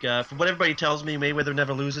 I think, from what everybody tells me, Mayweather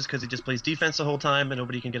never loses because he just plays defense the whole time and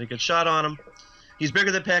nobody can get a good shot on him. He's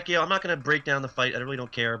bigger than Pacquiao. I'm not going to break down the fight. I really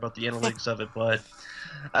don't care about the analytics of it, but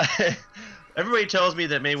everybody tells me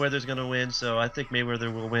that Mayweather's going to win, so I think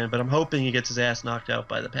Mayweather will win, but I'm hoping he gets his ass knocked out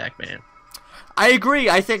by the Pac-Man. I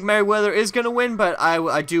agree. I think Mayweather is going to win, but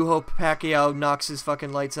I do hope Pacquiao knocks his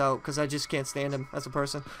fucking lights out because I just can't stand him as a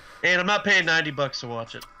person. And I'm not paying $90 to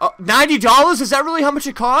watch it. $90? Is that really how much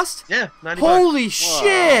it cost? Yeah, $90. Holy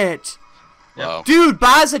shit! Wow. Dude,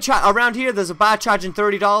 bars around here, there's a bar charging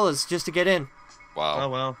 $30 just to get in. Wow. Oh,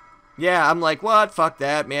 wow. Yeah, I'm like, what? Fuck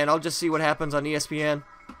that, man. I'll just see what happens on ESPN.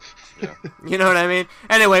 Yeah. You know what I mean?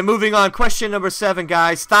 Anyway, moving on. Question number 7,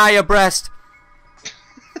 guys. Thigh or breast?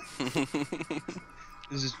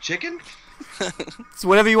 Is this chicken? It's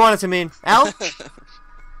whatever you want it to mean. Al?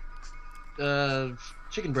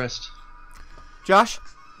 Chicken breast. Josh?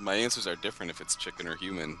 My answers are different if it's chicken or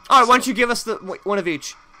human. All right, why don't you give us the one of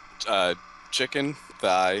each? Chicken,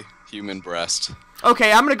 thigh, human breast.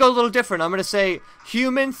 Okay, I'm going to go a little different. I'm going to say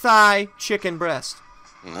human thigh, chicken breast.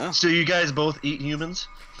 No. So you guys both eat humans?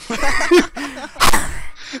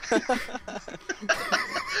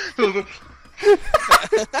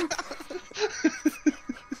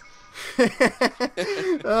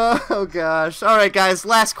 Oh, gosh. All right, guys,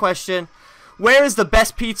 last question. Where is the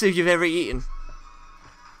best pizza you've ever eaten?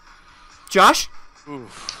 Josh?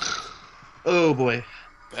 Oh, boy.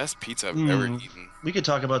 Best pizza I've ever eaten. We could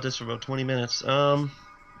talk about this for about 20 minutes. I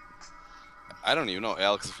don't even know,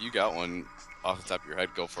 Alex. If you got one off the top of your head,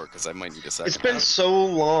 go for it, because I might need a second. It's been so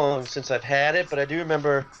long since I've had it, but I do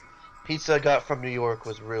remember pizza I got from New York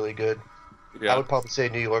was really good. Yeah. I would probably say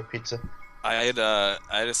New York pizza. I had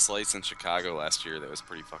a slice in Chicago last year that was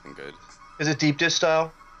pretty fucking good. Is it deep dish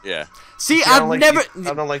style? Yeah. See, I I've don't like never...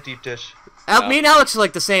 I don't like deep dish. Me and Alex are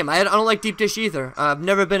like the same. I don't like deep dish either. I've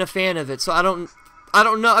never been a fan of it, so I don't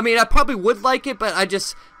know. I mean, I probably would like it, but I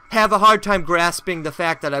just have a hard time grasping the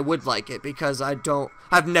fact that I would like it because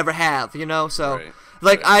I've never have, you know? So,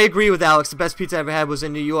 right. I agree with Alex. The best pizza I ever had was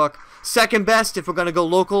in New York. Second best, if we're going to go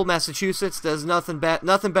local, Massachusetts, there's nothing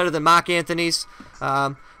better than Mark Anthony's.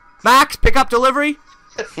 Max, pick up delivery?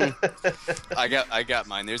 I got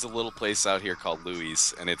mine. There's a little place out here called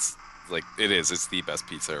Louie's, and it's the best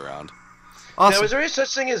pizza around. Awesome. Now, is there any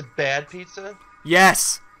such thing as bad pizza?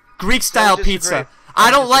 Yes. Greek style pizza.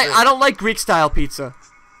 I don't like Greek style pizza.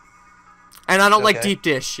 And I don't like Okay. deep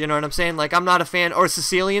dish, you know what I'm saying? Like, I'm not a fan, or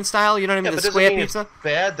Sicilian style, you know what I mean? but The doesn't square mean pizza. It's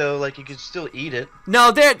bad though. Like you could still eat it.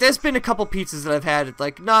 No, there's been a couple pizzas that I've had,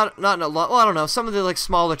 like, not in a lot. Well, I don't know. Some of the, like,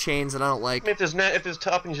 smaller chains that I don't like. I mean, if there's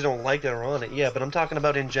toppings you don't like that are on it, yeah. But I'm talking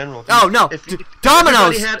about in general. Oh, no.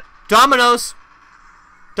 Domino's! everybody had- Domino's!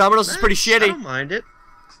 Domino's is pretty I shitty. don't mind it.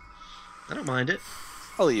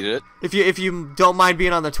 I'll eat it. If you don't mind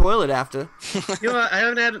being on the toilet after. You know, I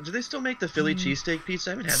haven't had. Do they still make the Philly cheesesteak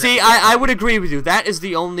pizza? I haven't had See, that. I would agree with you. That is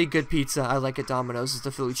the only good pizza I like at Domino's, is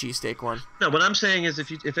the Philly cheesesteak one. No, what I'm saying is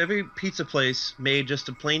if every pizza place made just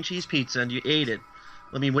a plain cheese pizza and you ate it,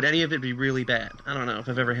 I mean, would any of it be really bad? I don't know if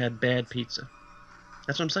I've ever had bad pizza.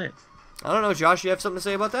 That's what I'm saying. I don't know, Josh, you have something to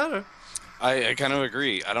say about that? Or? I kind of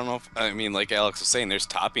agree. I don't know if, I mean, like Alex was saying, there's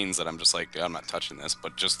toppings that I'm just like, I'm not touching this,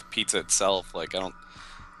 but just the pizza itself, like,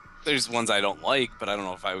 there's ones I don't like, but I don't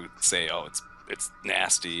know if I would say, oh, it's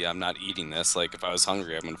nasty, I'm not eating this. Like, if I was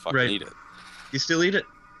hungry, I'm gonna fucking eat it. You still eat it?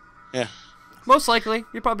 Yeah. Most likely.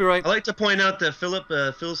 You're probably right. I like to point out that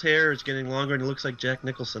Phil's hair is getting longer and he looks like Jack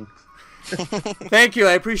Nicholson. Thank you,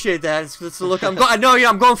 I appreciate that. It's the look I'm going.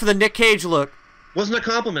 I'm going for the Nick Cage look. Wasn't a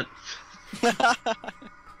compliment.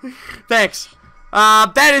 Thanks.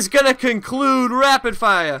 That is gonna conclude Rapid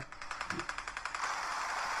Fire.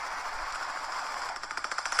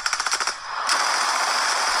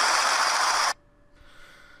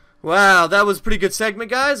 Wow, that was a pretty good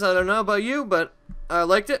segment, guys. I don't know about you, but I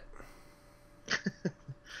liked it.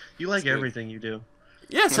 You like everything you do.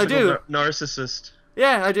 Yes, I do. Narcissist.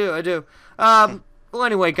 Yeah, I do. Well,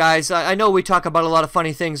 anyway, guys, I know we talk about a lot of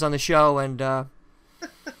funny things on the show, and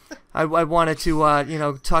I wanted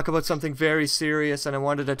to, talk about something very serious, and I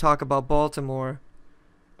wanted to talk about Baltimore.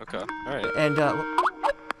 Okay, all right. And,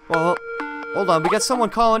 well, hold on, we got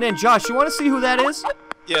someone calling in. Josh, you want to see who that is?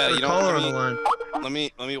 Yeah, you know, caller on the line. Let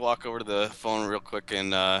me walk over to the phone real quick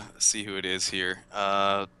and see who it is here.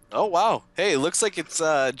 Oh wow, hey, it looks like it's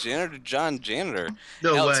Janitor John Janitor.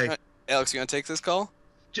 No Alex, way. Alex, you want to take this call?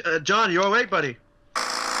 John, you all right, buddy?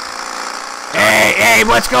 Hey,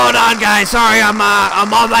 what's going on, guys? Sorry, I'm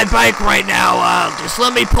on my bike right now. Just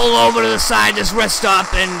let me pull over to the side, just rest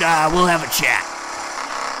up, and we'll have a chat.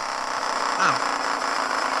 Oh.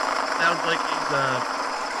 Sounds like he's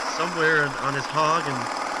somewhere on his hog and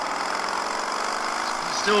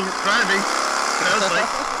still driving. Sounds like.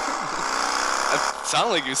 It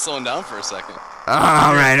sounded like he was slowing down for a second.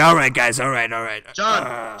 All right, guys, all right.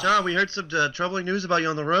 John, we heard some troubling news about you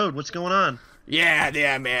on the road. What's going on?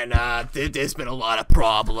 Yeah, man. There's been a lot of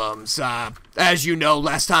problems. As you know,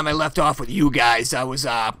 last time I left off with you guys, I was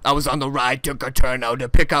on the ride to Coturno to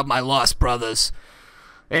pick up my lost brothers,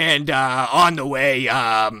 and on the way,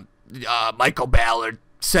 Michael Ballard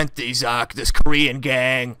sent this Korean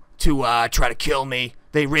gang to try to kill me.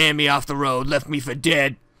 They ran me off the road, left me for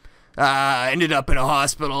dead. Ended up in a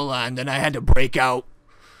hospital, and then I had to break out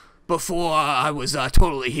before I was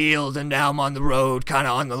totally healed, and now I'm on the road, kind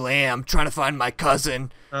of on the lam, trying to find my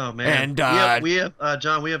cousin. Oh man! And we have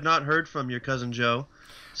John. We have not heard from your cousin Joe.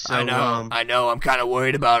 So, I know. I'm kind of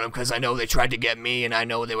worried about him because I know they tried to get me, and I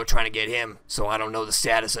know they were trying to get him. So I don't know the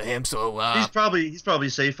status of him. So he's probably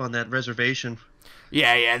safe on that reservation.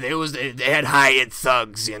 Yeah. They had hired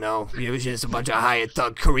thugs, you know. It was just a bunch of hired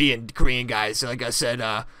thug Korean guys. So like I said,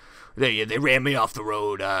 they ran me off the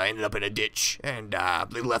road. Ended up in a ditch, and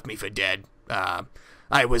they left me for dead. I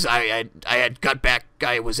had got back.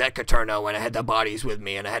 I was at Caterno, and I had the bodies with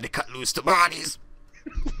me, and I had to cut loose the bodies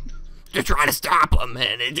to try to stop them,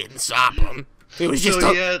 and it didn't stop them. It was just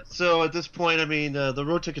so at this point, I mean, the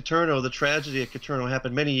road to Caterno, the tragedy at Caterno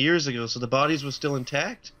happened many years ago, so the bodies were still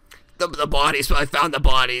intact? The bodies, I found the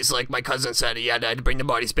bodies, like my cousin said, I had to bring the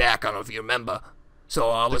bodies back, I don't know if you remember. So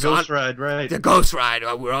I was the ghost ride, right. The ghost ride,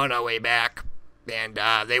 we were on our way back, and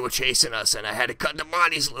they were chasing us, and I had to cut the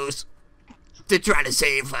bodies loose to try to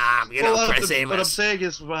save, try to save us. What I'm saying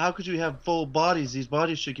is, how could you have full bodies? These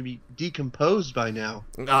bodies should be decomposed by now.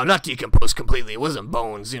 No, not decomposed completely. It wasn't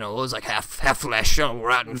bones, it was like half flesh,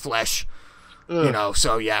 rotten flesh. Ugh.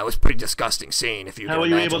 So yeah, it was a pretty disgusting scene. If you how are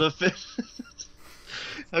you able to fit?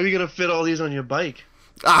 How are you gonna fit all these on your bike?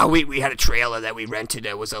 We had a trailer that we rented.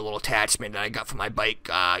 It was a little attachment that I got for my bike.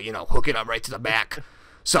 Hook it up right to the back.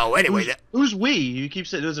 So anyway, who's we? You keep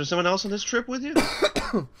saying, is there someone else on this trip with you?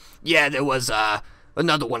 Yeah, there was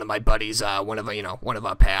another one of my buddies, one of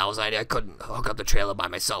our pals. I couldn't hook up the trailer by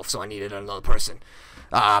myself, so I needed another person.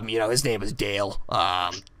 His name is Dale.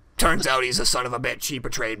 Turns out he's a son of a bitch. He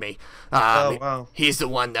betrayed me. Wow. He's the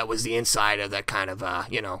one that was the insider that kind of,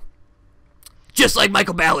 just like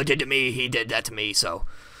Michael Ballard did to me, he did that to me. So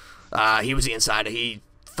he was the insider. He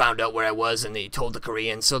found out where I was, and he told the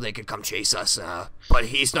Koreans so they could come chase us. But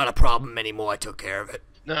he's not a problem anymore. I took care of it.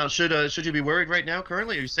 Now, should you be worried right now?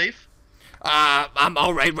 Currently, are you safe? I'm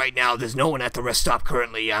all right now. There's no one at the rest stop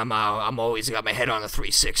currently. I'm always got my head on a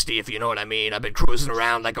 360, if you know what I mean. I've been cruising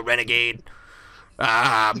around like a renegade.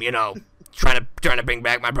 Trying to bring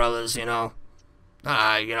back my brothers.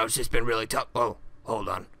 It's just been really tough. Oh, hold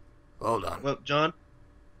on. Well, John.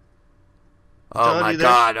 Oh my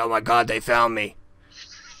God! They found me.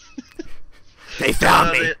 They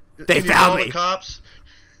found me. They found me. The cops.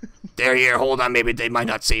 They're here. Hold on. Maybe they might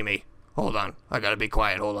not see me. Hold on. I gotta be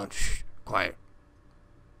quiet. Hold on. Shh. Quiet.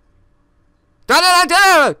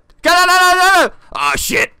 Oh,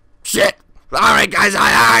 shit. All right, guys. All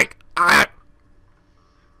right.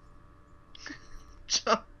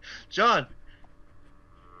 John.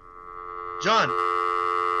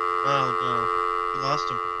 Oh, no. We lost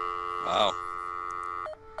him. Wow.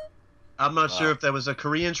 I'm not sure if that was a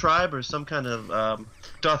Korean tribe or some kind of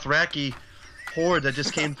Dothraki horde that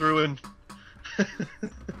just came through and...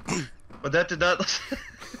 But that did not...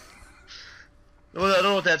 Well, I don't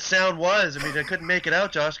know what that sound was. I mean, I couldn't make it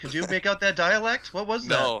out, Josh. Could you make out that dialect? What was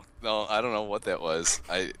that? No, I don't know what that was.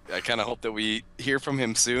 I kind of hope that we hear from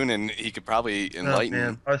him soon, and he could probably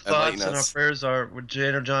enlighten Our thoughts enlighten and our us. prayers are with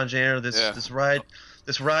John Janner. This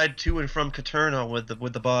ride to and from Caterno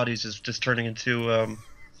with the bodies is just turning into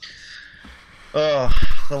the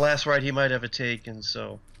last ride he might ever taken.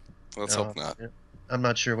 So Let's hope not. I'm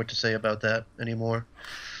not sure what to say about that anymore.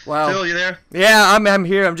 Wow. Phill, you there? Yeah, I'm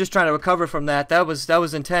here. I'm just trying to recover from that. That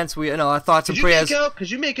was intense. Our thoughts and prayers. Could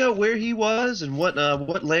you make out where he was and what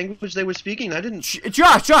language they were speaking? I didn't.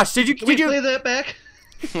 Josh, did you play that back?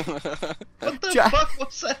 What the fuck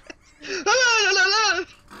was that?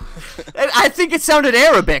 I think it sounded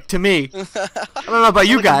Arabic to me. I don't know about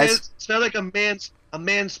you guys. It sounded like a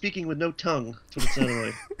man speaking with no tongue. That's what it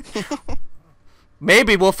sounded like.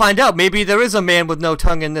 Maybe we'll find out. Maybe there is a man with no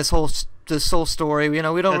tongue in this whole story. We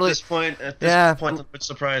don't really. At this point, it would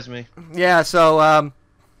surprise me. Yeah. So,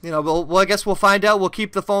 well, I guess we'll find out. We'll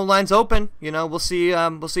keep the phone lines open. We'll see.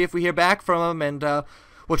 We'll see if we hear back from him, and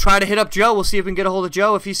we'll try to hit up Joe. We'll see if we can get a hold of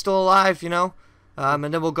Joe if he's still alive. And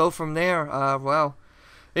then we'll go from there. Wow,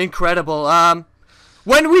 incredible.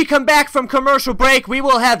 When we come back from commercial break, we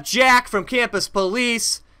will have Jack from Campus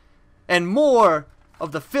Police and more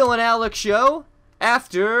of the Phill and Alex Show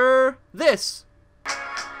after this.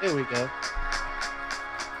 Here we go.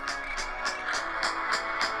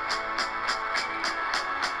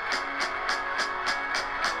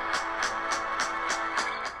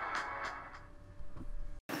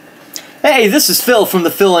 Hey, this is Phil from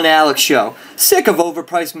the Phill and Alex Show. Sick of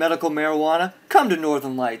overpriced medical marijuana? Come to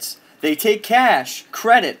Northern Lights. They take cash,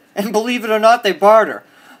 credit, and believe it or not, they barter.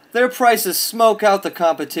 Their prices smoke out the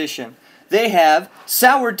competition. They have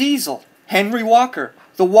Sour Diesel, Henry Walker,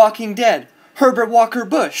 The Walking Dead, Herbert Walker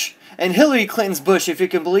Bush, and Hillary Clinton's Bush, if you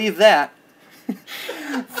can believe that.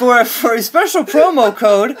 for a special promo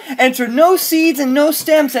code. Enter no seeds and no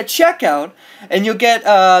stems at checkout, and you'll get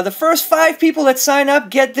the first 5 people that sign up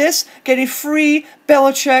get a free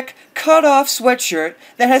Belichick cut-off sweatshirt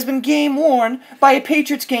that has been game worn by a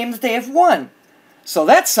Patriots game that they have won. So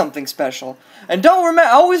that's something special. And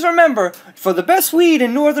always remember, for the best weed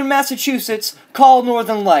in northern Massachusetts, call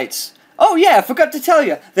Northern Lights. Oh yeah, I forgot to tell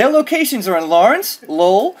you, their locations are in Lawrence,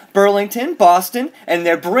 Lowell, Burlington, Boston, and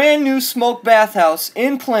their brand new smoke bathhouse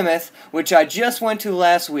in Plymouth, which I just went to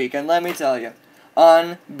last week, and let me tell you,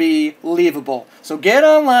 unbelievable. So get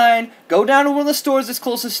online, go down to one of the stores that's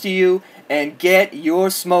closest to you, and get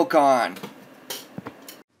your smoke on.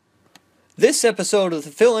 This episode of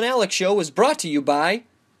the Phill and Alex Show is brought to you by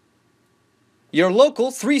your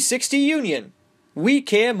local 360 Union. We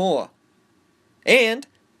care more. And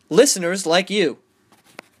listeners like you.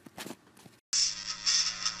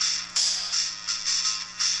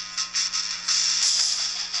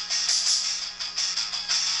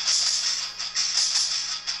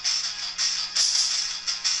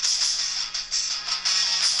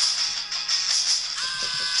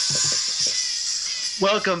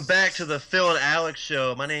 Welcome back to the Phill and Alex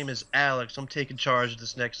Show. My name is Alex. I'm taking charge of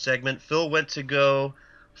this next segment. Phill went to go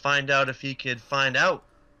find out if he could find out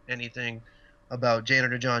anything about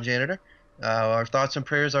Janitor John Janitor. Our thoughts and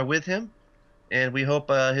prayers are with him, and we hope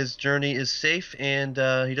his journey is safe and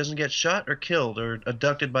he doesn't get shot or killed or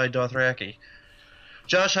abducted by Dothraki.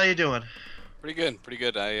 Josh, how you doing? Pretty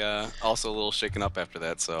good. I also a little shaken up after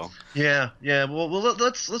that. So yeah. Well,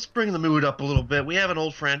 let's bring the mood up a little bit. We have an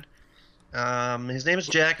old friend. His name is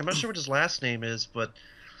Jack. I'm not sure what his last name is, but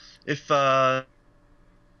if those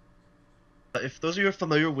of you are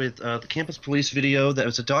familiar with the Campus Police video, that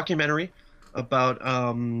was a documentary about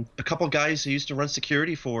a couple guys who used to run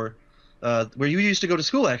security for where you used to go to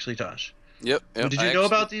school, actually, Tosh. Yep. Did you know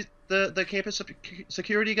about the campus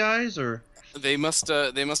security guys, or? They must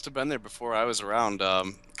have been there before I was around,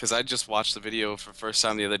 because I just watched the video for the first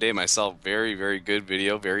time the other day myself. Very, very good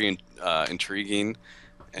video, very intriguing.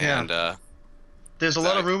 And there's a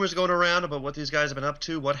lot of rumors going around about what these guys have been up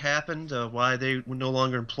to, what happened, why they were no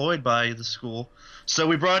longer employed by the school. So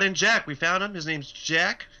we brought in Jack. We found him. His name's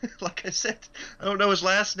Jack. Like I said, I don't know his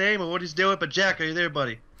last name or what he's doing, but Jack, are you there,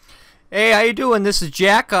 buddy? Hey, how you doing? This is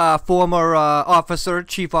Jack, former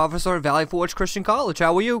chief officer at Valley Forge Christian College.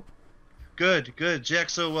 How are you? Good. Jack,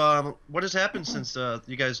 so what has happened since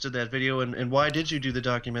you guys did that video, and why did you do the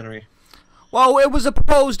documentary? Well, it was a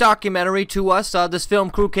proposed documentary to us. This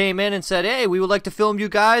film crew came in and said, hey, we would like to film you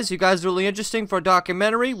guys. You guys are really interesting for a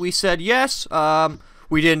documentary. We said yes.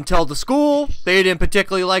 We didn't tell the school. They didn't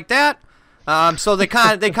particularly like that. So they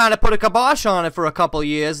kind of put a kibosh on it for a couple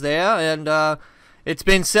years there. And it's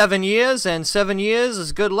been 7 years, and 7 years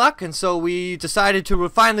is good luck. And so we decided to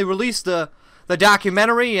finally release the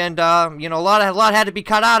documentary. And, a lot had to be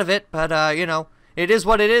cut out of it. But, it is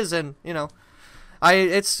what it is. And,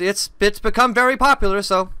 it's become very popular,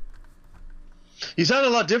 so. You sound a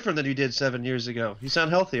lot different than you did 7 years ago. You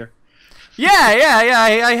sound healthier. Yeah.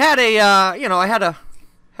 I had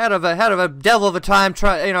a devil of a time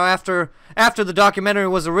after the documentary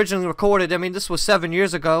was originally recorded. I mean, this was 7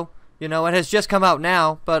 years ago. It has just come out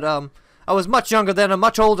now, but I was much younger then,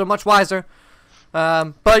 much older, much wiser.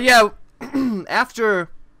 But yeah, after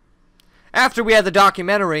we had the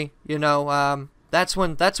documentary, that's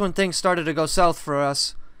when things started to go south for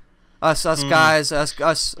us guys, us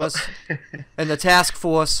and the task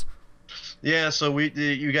force. Yeah, so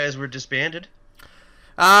you guys were disbanded?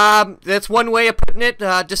 That's one way of putting it.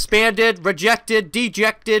 Disbanded, rejected,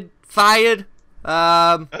 dejected, fired,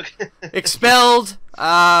 expelled.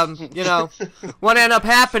 What ended up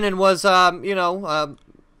happening was,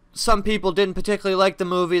 some people didn't particularly like the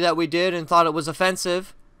movie that we did and thought it was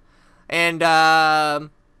offensive. And,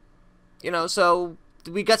 so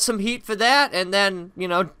we got some heat for that, and then,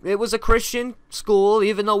 it was a Christian school,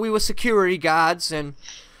 even though we were security guards, and,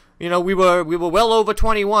 we were well over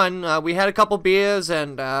 21. We had a couple beers,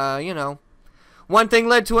 and, one thing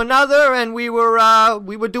led to another, and we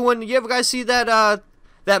were doing, you ever guys see that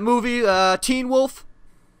movie, Teen Wolf?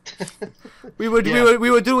 We were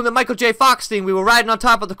doing the Michael J. Fox thing. We were riding on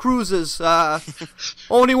top of the cruisers.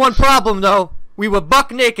 Only one problem, though. We were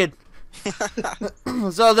buck naked.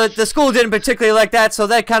 So the school didn't particularly like that, so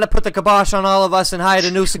they kind of put the kibosh on all of us and hired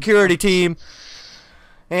a new security team.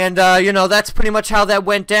 And that's pretty much how that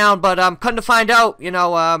went down. But come to find out, we had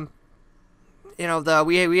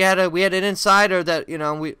an insider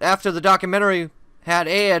that after the documentary had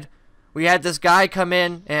aired, we had this guy come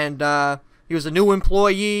in, and he was a new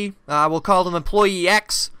employee. We'll call him Employee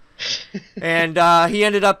X. And he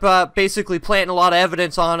ended up basically planting a lot of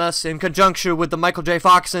evidence on us in conjunction with the Michael J.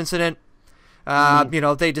 Fox incident.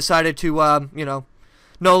 They decided to,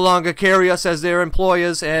 no longer carry us as their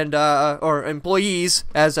employers and or employees,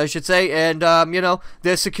 as I should say, and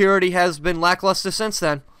their security has been lackluster since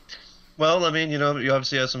then. Well, I mean, you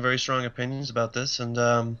obviously have some very strong opinions about this,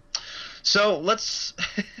 and so let's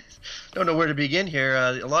don't know where to begin here.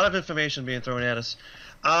 A lot of information being thrown at us.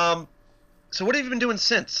 So what have you been doing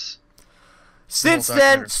since? Since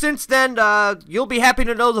then, you'll be happy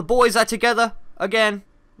to know the boys are together again.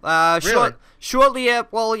 Really? Shortly,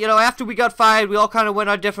 after we got fired, we all kind of went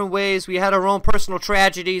our different ways. We had our own personal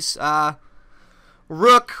tragedies.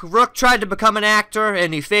 Rook tried to become an actor,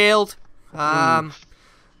 and he failed.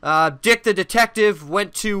 Dick the detective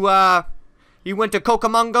went to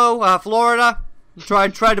Cocamongo, Florida.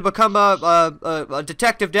 Tried to become a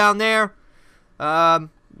detective down there.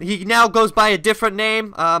 He now goes by a different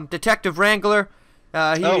name, Detective Wrangler.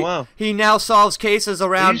 Wow. He now solves cases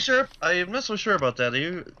around. Are you sure? I'm not so sure about that.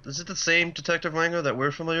 Is it the same Detective Wrangler that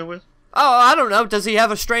we're familiar with? Oh, I don't know. Does he have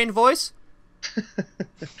a strained voice?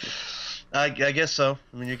 I guess so.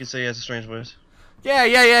 I mean, you could say he has a strange voice.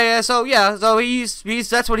 Yeah. So he's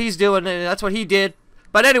that's what he's doing, and that's what he did.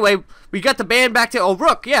 But anyway, we got the band back to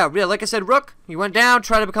Rook. Yeah, like I said, Rook. He went down,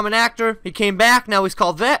 tried to become an actor. He came back. Now he's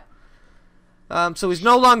called Vet. So he's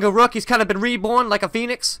no longer Rook. He's kind of been reborn like a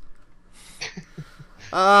phoenix.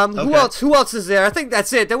 Okay. Who else is there? I think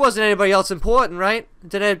that's it. There wasn't anybody else important, right?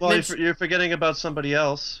 You're forgetting about somebody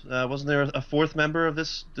else. Wasn't there a fourth member of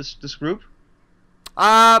this group?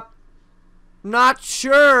 Not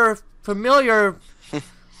sure. Familiar.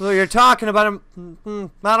 Who you're talking about?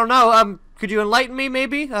 I don't know. Could you enlighten me,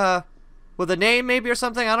 maybe? With a name, maybe, or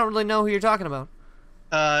something? I don't really know who you're talking about.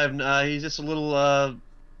 He's just a little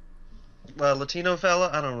Latino fella.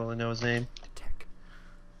 I don't really know his name.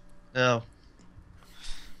 No.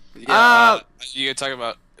 Yeah, you talking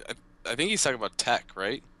about? I think he's talking about Tech,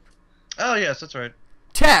 right? Oh yes, that's right.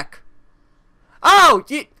 Tech. Oh,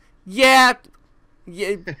 yeah.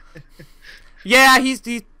 Yeah,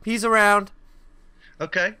 he's around.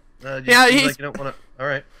 Okay. Yeah, you don't want to. All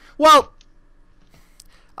right. Well,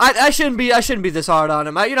 I shouldn't be this hard on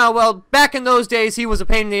him. Back in those days, he was a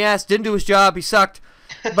pain in the ass. Didn't do his job. He sucked.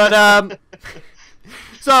 But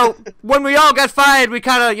so when we all got fired, we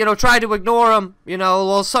kind of tried to ignore him.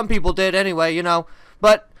 Well, some people did anyway.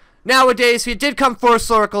 But nowadays, he did come full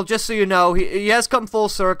circle. Just so you know, he has come full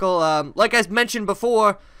circle. Like I mentioned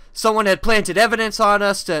before, someone had planted evidence on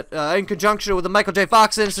us that in conjunction with the Michael J.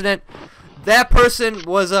 Fox incident. That person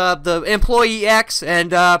was the employee X,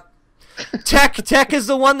 and Tech is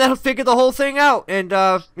the one that figured the whole thing out, and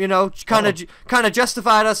kind of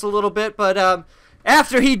justified us a little bit. But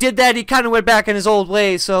after he did that, he kind of went back in his old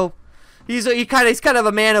ways. So he's kind of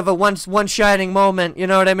a man of a one shining moment. You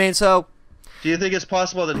know what I mean? So. Do you think it's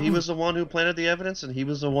possible that he was the one who planted the evidence, and he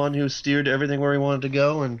was the one who steered everything where he wanted to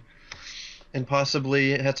go, and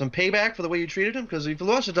possibly had some payback for the way you treated him? Because if you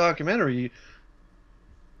watch the documentary,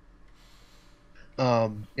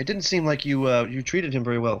 it didn't seem like you treated him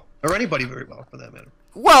very well, or anybody very well, for that matter.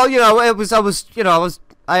 Well,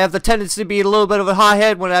 I have the tendency to be a little bit of a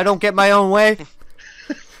hothead when I don't get my own way.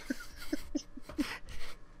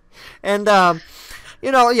 And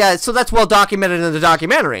so that's well documented in the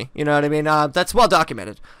documentary. You know what I mean? That's well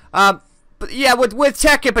documented. But yeah, with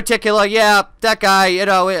Tech in particular, yeah, that guy.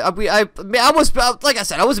 I was like I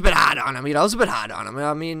said, I was a bit hard on him.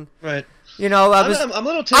 I mean, right. I'm a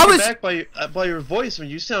little taken back by your voice when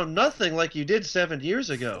you sound nothing like you did 7 years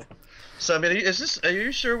ago. So I mean, are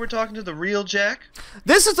you sure we're talking to the real Jack?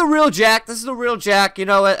 This is the real Jack.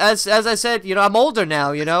 As I said, I'm older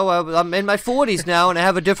now. I'm in my 40s now, and I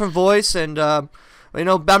have a different voice, and I'm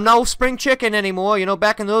no spring chicken anymore.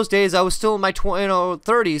 Back in those days, I was still in my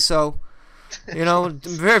 30s, so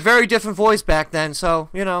very very different voice back then. So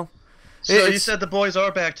So you said the boys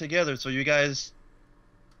are back together. So you guys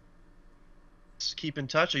keep in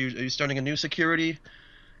touch? Are you starting a new security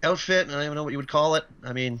outfit? I don't even know what you would call it.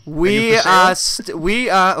 I mean, we are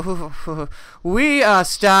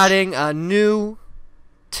starting a new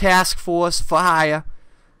task force for hire,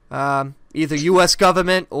 either U.S.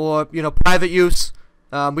 government or private use.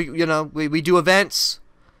 We do events.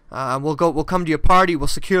 We'll come to your party. We'll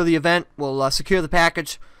secure the event. We'll secure the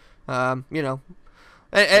package. Have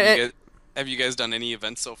you guys done any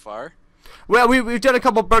events so far? Well, we've done a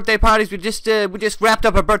couple birthday parties. We just wrapped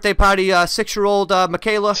up a birthday party. 6-year-old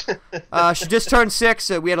Michaela, she just turned 6.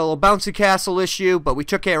 We had a little bouncy castle issue, but we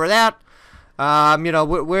took care of that.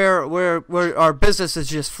 We're our business is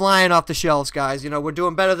just flying off the shelves, guys. We're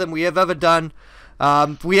doing better than we have ever done.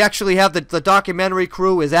 We actually have the documentary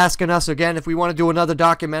crew is asking us again if we want to do another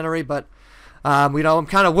documentary, but I'm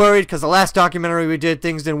kind of worried because the last documentary we did,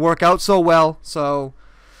 things didn't work out so well. So,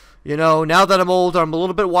 now that I'm older, I'm a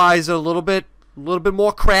little bit wiser, a little bit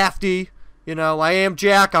more crafty. I am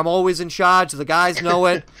Jack. I'm always in charge. The guys know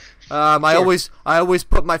it. I always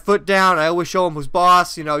put my foot down. I always show them who's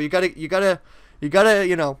boss. You gotta.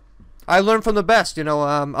 I learn from the best.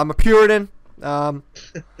 I'm a Puritan.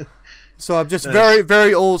 So I'm just very,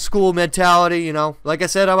 very old school mentality. Like I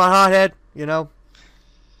said, I'm a hothead.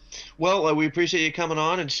 Well, we appreciate you coming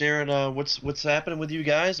on and sharing what's happening with you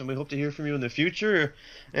guys, and we hope to hear from you in the future.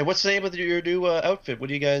 And what's the name of your new outfit? What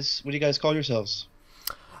do you guys call yourselves?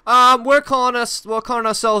 We're calling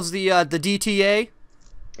ourselves the DTA.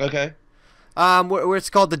 Okay. Where it's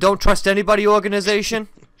called the Don't Trust Anybody organization.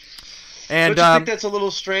 And don't you think that's a little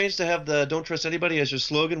strange to have the "Don't trust anybody" as your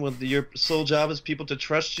slogan when your sole job is people to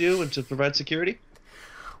trust you and to provide security?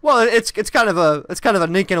 Well, it's kind of a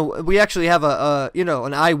winking. We actually have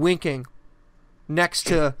an eye winking next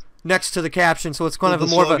to the caption, so it's kind of a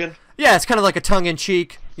more slogan? It's kind of like a tongue in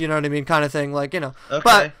cheek, you know what I mean, kind of thing, like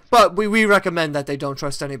Okay. But we recommend that they don't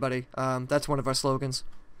trust anybody. That's one of our slogans.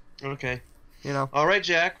 Okay. All right,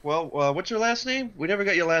 Jack. Well, what's your last name? We never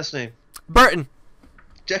got your last name. Burton.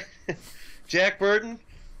 Jack Burton.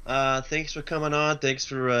 Thanks for coming on. Thanks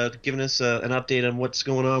for giving us an update on what's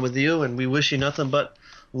going on with you, and we wish you nothing but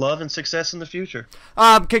love and success in the future.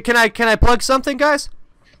 Can I plug something, guys?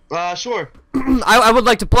 Sure. I would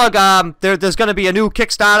like to plug. There's going to be a new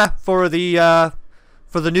Kickstarter for the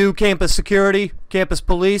new campus security, campus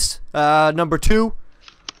police, number 2.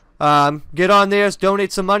 Get on there,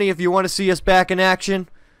 donate some money if you want to see us back in action.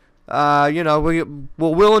 We're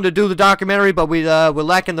willing to do the documentary, but we're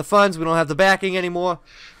lacking the funds. We don't have the backing anymore.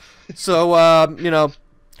 So,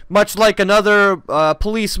 much like another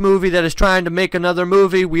police movie that is trying to make another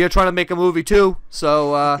movie, we are trying to make a movie too.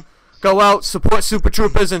 So, go out, support Super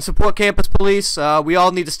Troopers, and support campus police. We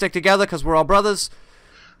all need to stick together because we're all brothers.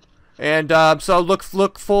 And so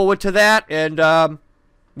look forward to that. And I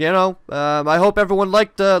hope everyone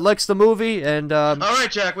likes the movie. And all right,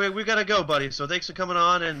 Jack, we gotta go, buddy. So thanks for coming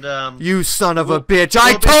on. And you son of a bitch!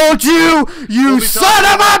 I told you, you son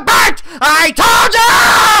of a bitch! I told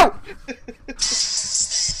you!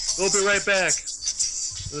 We'll be right back.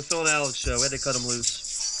 The Phill and Alex show. We had to cut him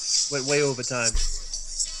loose. Went way over time.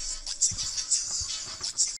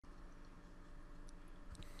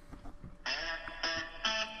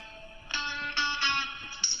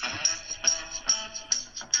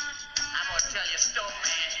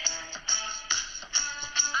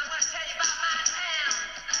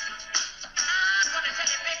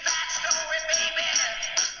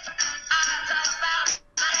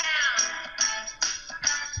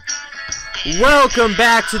 Welcome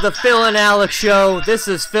back to the Phill and Alex show. This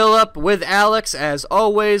is Philip with Alex, as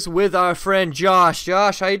always, with our friend Josh.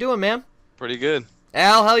 Josh, how you doing, man? Pretty good.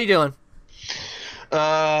 Al, how you doing?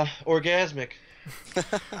 Orgasmic.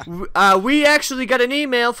 We actually got an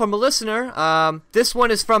email from a listener. This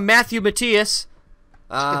one is from Matthew Matias,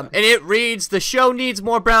 and it reads, "The show needs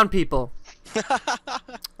more brown people."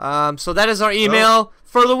 So that is our email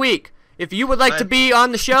for the week. If you would like to be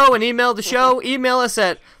on the show and email the show, email us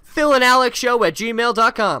at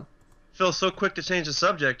philandalexshow@gmail.com. Phil, so quick to change the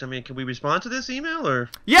subject. I mean, can we respond to this email or?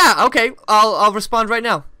 Yeah, okay. I'll respond right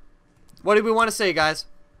now. What do we want to say, guys?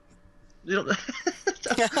 We don't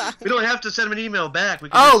have to send him an email back. We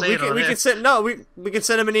can we can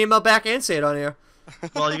send him an email back and say it on here.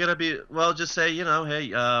 Well, just say,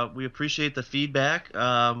 hey, we appreciate the feedback.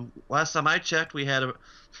 Last time I checked, we had a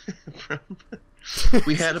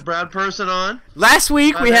brown person on. Last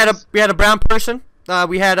week we had a brown person.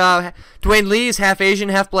 We had Dwayne Lee's half Asian,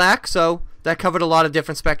 half black, so that covered a lot of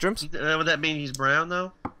different spectrums. Would that mean he's brown,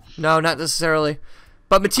 though? No, not necessarily.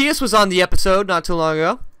 But Matthias was on the episode not too long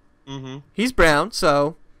ago. Mm-hmm. He's brown,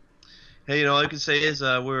 so... Hey, all I can say is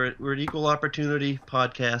we're an equal opportunity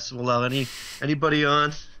podcast. We'll allow anybody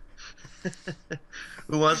on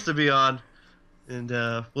who wants to be on, and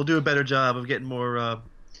we'll do a better job of getting more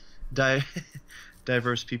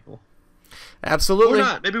diverse people. Absolutely. Or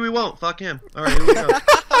not. Maybe we won't. Fuck him. All right, here we go.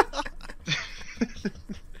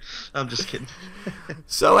 I'm just kidding.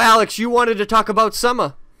 So, Alex, you wanted to talk about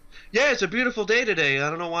summer. Yeah, it's a beautiful day today. I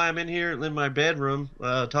don't know why I'm in here in my bedroom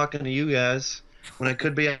talking to you guys when I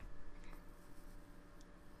could be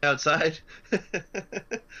outside. I'm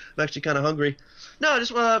actually kind of hungry. No,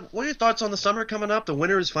 just what are your thoughts on the summer coming up? The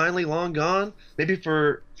winter is finally long gone. Maybe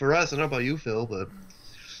for us, I don't know about you, Phil, but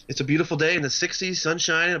it's a beautiful day in the 60s,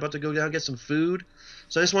 sunshine, about to go down and get some food.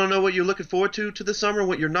 So I just want to know what you're looking forward to the summer and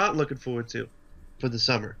what you're not looking forward to for the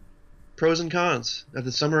summer. pros and cons of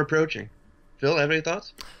the summer approaching. Phil, have any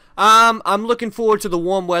thoughts? I'm looking forward to the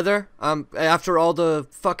warm weather. After all the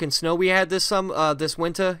fucking snow we had this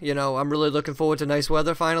winter, I'm really looking forward to nice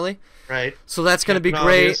weather finally. Right. So that's gonna be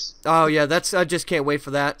great. Oh yeah, I just can't wait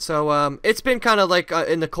for that. So it's been kind of like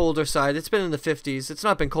in the colder side. It's been in the 50s. It's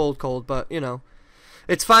not been cold, but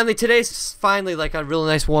it's today's finally like a really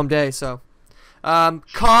nice warm day. So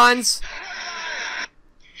cons.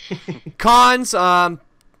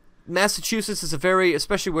 Massachusetts is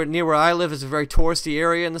especially near where I live, is a very touristy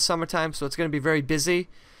area in the summertime, so it's going to be very busy.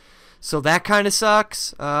 So that kind of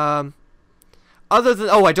sucks. I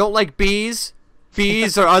don't like bees.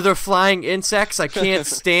 Bees or other flying insects I can't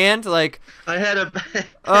stand. Like I had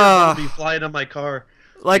a bee flying on my car.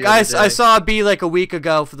 Like I saw a bee like a week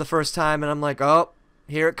ago for the first time, and I'm like, oh,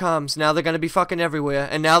 here it comes. Now they're going to be fucking everywhere,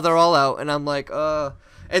 and now they're all out, and I'm like,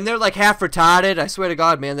 and they're like half retarded. I swear to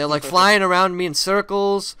God, man, they're like flying around me in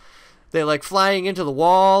circles. They're like flying into the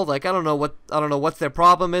wall. Like I don't know what their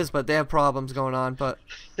problem is, but they have problems going on. But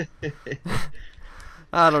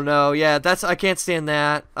I don't know. Yeah, I can't stand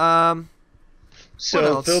that.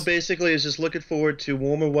 So Phil basically is just looking forward to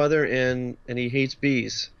warmer weather and he hates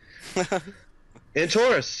bees. And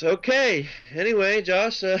Taurus. Okay. Anyway,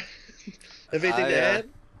 Josh, everything to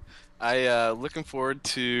add? Looking forward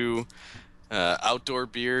to outdoor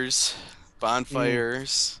beers,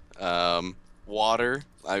 bonfires, water.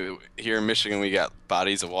 Here in Michigan, we got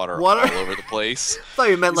bodies of water all over the place. I thought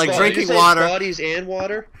you meant like drinking water. Bodies and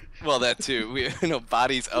water? Well, that too. We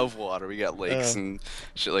bodies of water. We got lakes and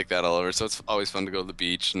shit like that all over. So it's always fun to go to the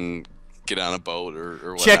beach and get on a boat or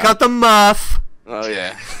whatnot. Check out the muff. Oh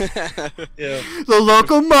yeah. Yeah. The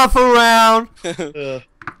local muff around.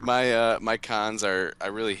 My cons are I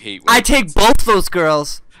really hate. I take both those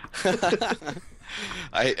girls.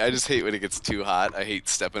 I just hate when it gets too hot. I hate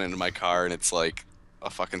stepping into my car and it's like a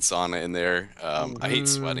fucking sauna in there. I hate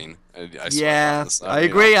sweating. I sweat I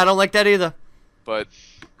agree. I don't like that either. But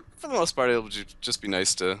for the most part, it'll just be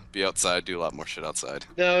nice to be outside, do a lot more shit outside.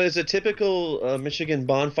 Now, is a typical Michigan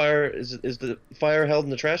bonfire, is the fire held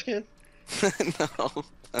in the trash can? No.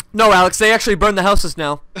 No, Alex, they actually burn the houses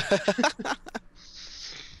now.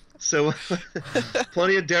 So,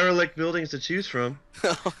 plenty of derelict buildings to choose from.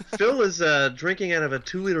 Phil is drinking out of a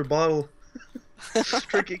 2-liter bottle,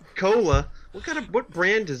 drinking cola. What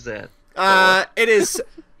brand is that? It is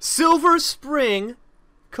Silver Spring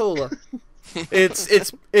Cola.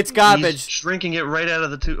 It's garbage. He's drinking it right out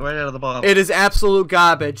of the bottle. It is absolute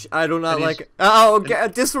garbage. I do not like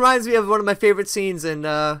it. This reminds me of one of my favorite scenes in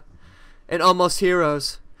Almost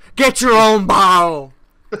Heroes. Get your own bottle.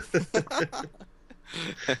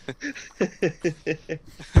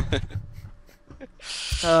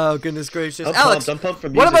 Oh goodness gracious, Alex! I'm pumped for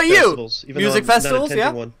music what about festivals, you? Music festivals,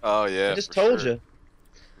 yeah. One. Oh yeah. I just told you.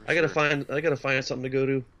 I gotta find something to go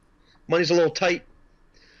to. Money's a little tight.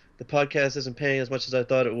 The podcast isn't paying as much as I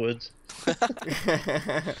thought it would.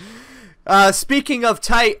 Speaking of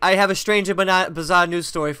tight, I have a strange and bizarre news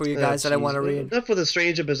story for you guys that I want to read. Enough with the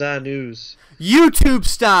strange and bizarre news. YouTube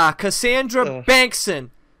star Cassandra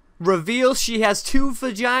Bankson reveals she has 2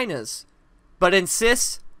 vaginas, but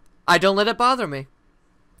insists, I don't let it bother me.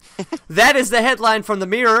 That is the headline from the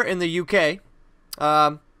Mirror in the UK.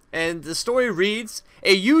 And the story reads,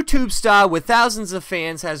 a YouTube star with thousands of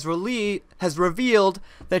fans has revealed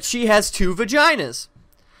that she has 2 vaginas.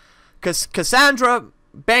 Cassandra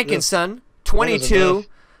Bankinson, 22,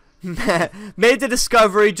 made the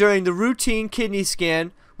discovery during the routine kidney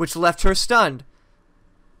scan, which left her stunned.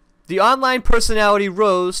 The online personality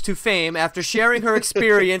rose to fame after sharing her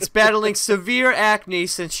experience battling severe acne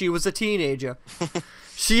since she was a teenager.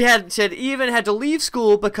 She had even had to leave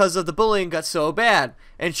school because of the bullying got so bad,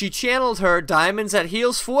 and she channeled her Diamonds at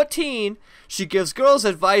Heels 14. She gives girls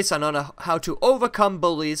advice on how to overcome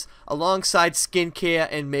bullies alongside skincare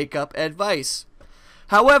and makeup advice.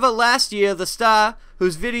 However, last year, the star,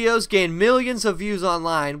 whose videos gained millions of views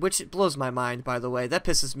online, which blows my mind, by the way, that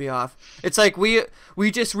pisses me off. It's like we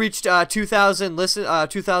just reached 2,000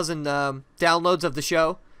 downloads of the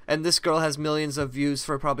show, and this girl has millions of views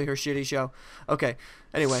for probably her shitty show. Okay,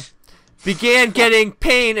 anyway. Began getting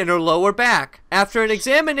pain in her lower back. After an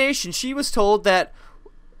examination, she was told that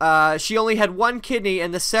she only had 1 kidney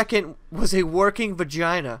and the second was a working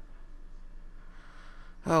vagina.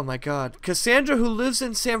 Oh my God. Cassandra, who lives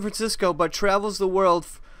in San Francisco but travels the world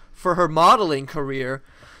for her modeling career,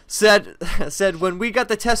 said when we got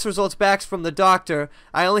the test results back from the doctor,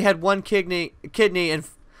 I only had 1 kidney and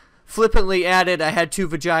flippantly added I had 2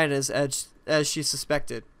 vaginas as she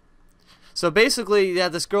suspected. So basically, yeah,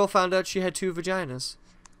 this girl found out she had 2 vaginas.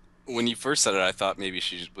 When you first said it, I thought maybe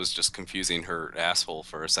she was just confusing her asshole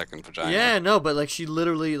for a second vagina. Yeah, no, but like she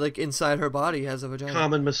literally like inside her body has a vagina.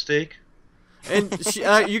 Common mistake. And she,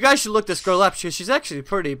 you guys should look this girl up. She's actually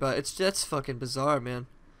pretty, but that's fucking bizarre, man.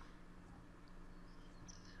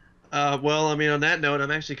 Well, I mean, on that note,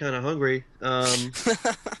 I'm actually kind of hungry. I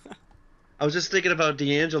was just thinking about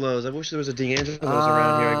D'Angelo's. I wish there was a D'Angelo's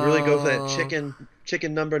around here. I'd really go for that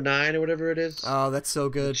chicken number 9 or whatever it is. Oh, that's so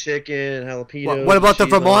good. Chicken, jalapeno. What about the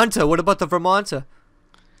Vermonter? What about the Vermonter?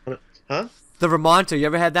 Huh? The Vermonter. You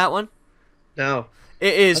ever had that one? No.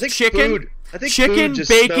 It is chicken, chicken,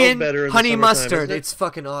 bacon, honey mustard. It's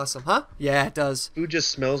fucking awesome, huh? Yeah, it does. Food just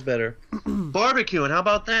smells better. Barbecuing, how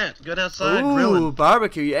about that? Good outside, Ooh, grilling.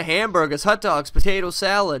 barbecue. Yeah, hamburgers, hot dogs, potato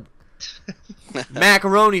salad,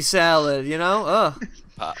 macaroni salad. You know,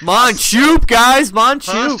 Monchoop, guys,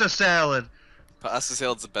 Monchoop. Pasta salad. Pasta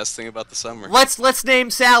salad's the best thing about the summer. Let's name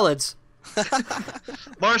salads.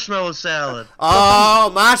 Marshmallow salad.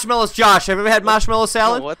 Oh, marshmallows, Josh. Have you ever had marshmallow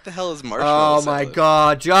salad? Oh, what the hell is marshmallow salad? Oh my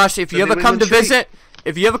God, Josh! If you ever come to visit,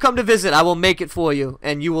 I will make it for you,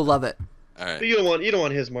 and you will love it. All right. But you don't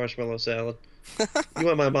want his marshmallow salad. You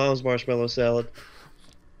want my mom's marshmallow salad.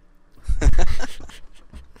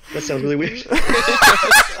 That sounds really weird.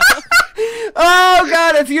 Oh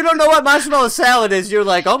God! If you don't know what marshmallow salad is, you're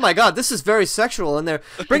like, oh my God, this is very sexual, and they're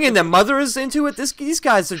bringing their mothers into it. These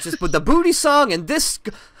guys are just with the booty song and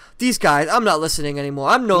these guys. I'm not listening anymore.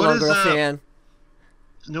 I'm no longer a fan.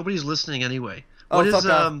 Nobody's listening anyway. Oh, fuck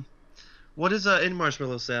off. What is in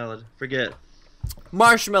marshmallow salad? Forget.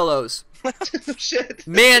 Marshmallows. Shit.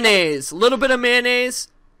 Mayonnaise, a little bit of mayonnaise,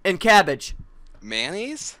 and cabbage.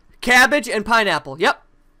 Mayonnaise? Cabbage and pineapple. Yep.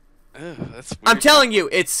 Ugh, that's weird. I'm telling you,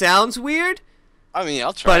 it sounds weird. I mean,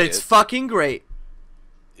 I'll try it. But it's fucking great.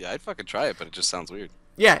 Yeah, I'd fucking try it, but it just sounds weird.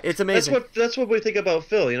 Yeah, it's amazing. That's what we think about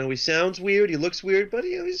Phill. You know, he sounds weird, he looks weird, but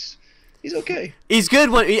he's okay. He's good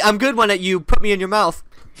I'm good when you put me in your mouth.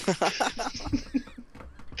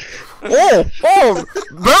 oh,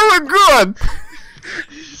 very good.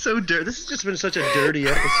 So dirty. This has just been such a dirty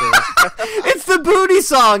episode. It's the booty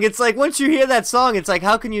song. It's like once you hear that song, it's like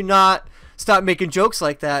how can you not stop making jokes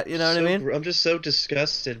like that? You know what I mean? I'm just so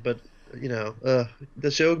disgusted, but you know,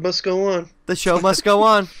 the show must go on. The show must go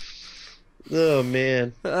on. Oh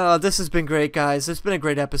man. Oh, this has been great, guys. It's been a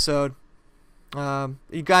great episode.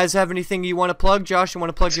 You guys have anything you want to plug? Josh, you want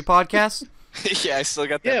to plug your podcast? Yeah, I still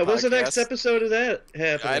got that. Yeah, when's the podcast. next episode of that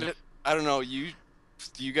happening? I don't know.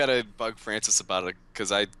 You gotta bug Francis about it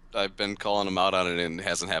because I've been calling him out on it and it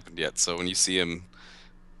hasn't happened yet. So when you see him,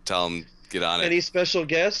 tell him get on it. Any special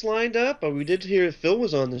guests lined up? We did hear Phill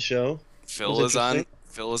was on the show. Phil was on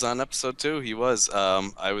episode 2. He was.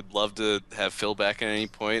 I would love to have Phill back at any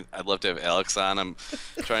point. I'd love to have Alex on. I'm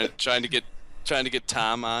trying to get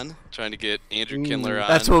Tom on. Trying to get Andrew Kindler on.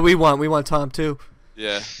 That's what we want. We want Tom too.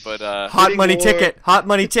 Yeah, but hot money ticket. Hot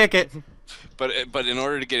money ticket. But in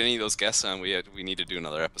order to get any of those guests on, we need to do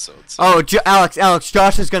another episode. So. Oh, Alex,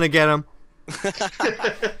 Josh is gonna get him.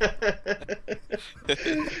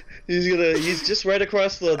 He's just right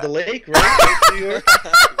across the lake, right? New York.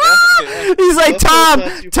 Yeah. He's like, Tom,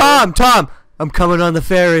 I'm coming on the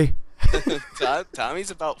ferry.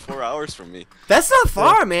 Tommy's about 4 hours from me. That's not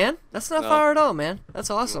far, man. That's not far at all, man.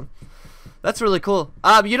 That's awesome. That's really cool.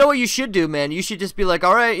 You know what you should do, man? You should just be like,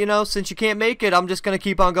 all right, you know, since you can't make it, I'm just gonna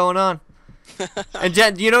keep on going on. And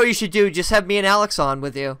Jen, you know what you should do? Just have me and Alex on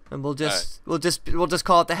with you, and we'll just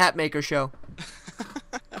call it the Hat Maker Show.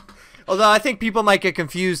 Although I think people might get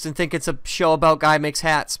confused and think it's a show about guy makes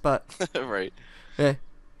hats, but right. Yeah.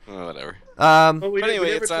 Well, whatever. But we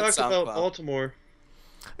anyway, never it's on talked about SoundCloud. Baltimore.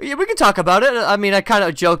 Yeah, we can talk about it. I mean, I kind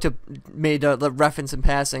of made the reference in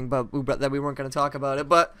passing, but that we weren't going to talk about it.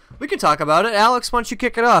 But we can talk about it. Alex, why don't you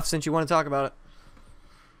kick it off since you want to talk about it?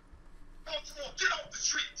 Baltimore, get off the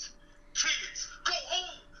streets. Kids, go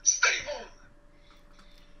home. Stay home.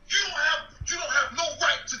 You don't have no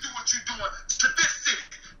right to do what you're doing to this city.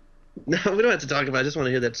 No, we don't have to talk about it. I just want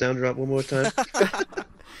to hear that sound drop one more time.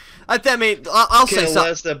 I mean, I'll say something.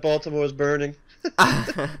 Less that Baltimore is burning.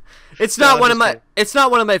 It's not one of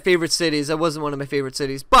my favorite cities. It wasn't one of my favorite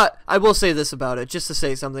cities, but I will say this about it, just to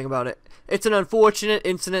say something about it. It's an unfortunate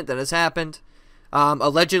incident that has happened.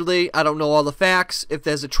 Allegedly, I don't know all the facts. If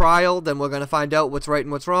there's a trial, then we're gonna find out what's right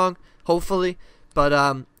and what's wrong. Hopefully, but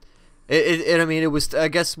I mean, it was. I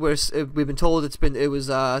guess we've been told it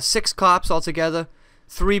was 6 cops altogether,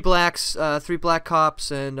 3 black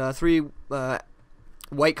cops and 3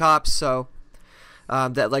 white cops. So.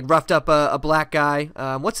 That like roughed up a black guy.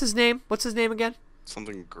 What's his name? What's his name again?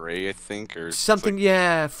 Something Gray, I think, or something.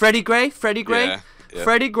 Yeah, Freddie Gray. Yeah.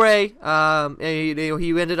 Freddie Gray.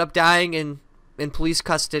 He ended up dying in in police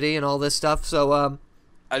custody and all this stuff. So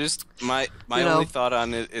I just my only thought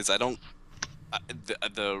on it is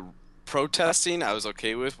the protesting I was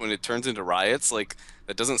okay with. When it turns into riots, like,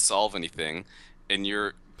 that doesn't solve anything, and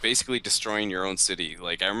you're basically destroying your own city.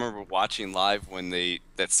 Like, I remember watching live when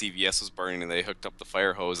that CVS was burning and they hooked up the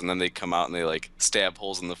fire hose, and then they come out and they like stab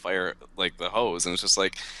holes in the fire, like the hose, and it's just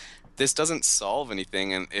like, this doesn't solve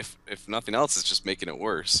anything, and if nothing else, it's just making it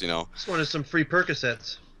worse, you know. Just wanted some free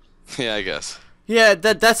Percocets. Yeah, I guess. Yeah,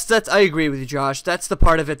 that's I agree with you, Josh. That's the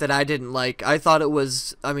part of it that I didn't like. I thought it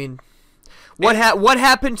was, I mean, what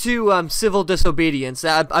happened to civil disobedience?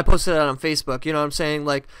 I posted that on Facebook. You know what I'm saying?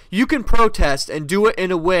 Like, you can protest and do it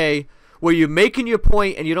in a way where you're making your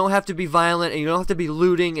point, and you don't have to be violent, and you don't have to be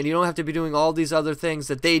looting, and you don't have to be doing all these other things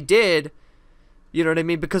that they did. You know what I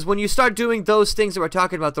mean? Because when you start doing those things that we're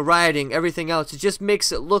talking about, the rioting, everything else, it just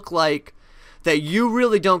makes it look like that you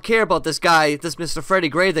really don't care about this guy, this Mr. Freddie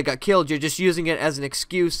Gray that got killed. You're just using it as an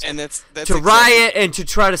excuse and that's to riot and to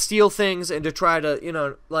try to steal things and to try to, you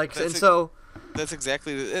know, like, and so... That's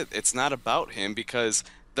exactly it. It's not about him, because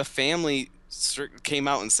the family came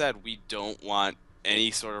out and said, we don't want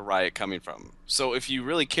any sort of riot coming from him. So if you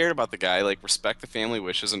really cared about the guy, like, respect the family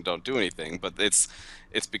wishes and don't do anything. But it's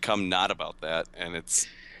become not about that, and it's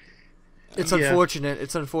unfortunate.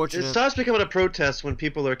 It's unfortunate. It stops becoming a protest when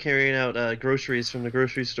people are carrying out groceries from the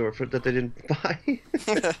grocery store that they didn't buy,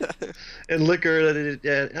 and liquor that they did.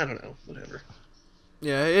 Yeah, I don't know, whatever.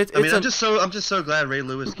 Yeah, I'm just so glad Ray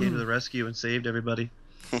Lewis came to the rescue and saved everybody.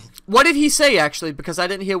 What did he say, actually? Because I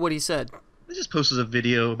didn't hear what he said. He just posted a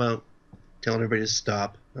video about telling everybody to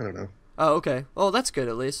stop. I don't know. Oh, okay. Oh, that's good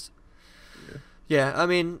at least. Yeah, I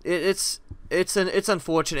mean, it's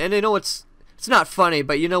unfortunate, and I know it's not funny,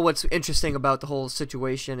 but you know what's interesting about the whole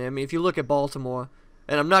situation? I mean, if you look at Baltimore,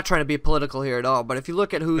 and I'm not trying to be political here at all, but if you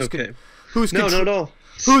look at who's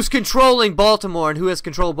controlling Baltimore and who has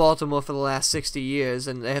controlled Baltimore for the last 60 years,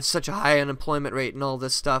 and they have such a high unemployment rate and all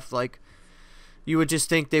this stuff, like, you would just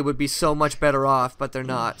think they would be so much better off, but they're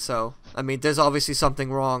not. So, I mean, there's obviously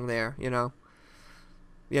something wrong there, you know.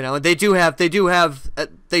 You know, and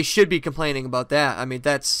they should be complaining about that. I mean,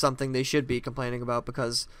 that's something they should be complaining about,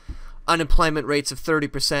 because unemployment rates of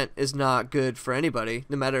 30% is not good for anybody,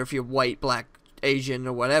 no matter if you're white, black, Asian,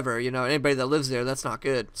 or whatever. You know, anybody that lives there, that's not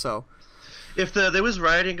good. So, if there was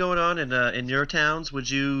rioting going on in your towns, would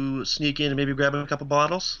you sneak in and maybe grab a couple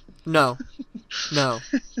bottles? No,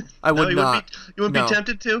 I would not. You wouldn't be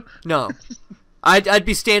tempted to? No, I'd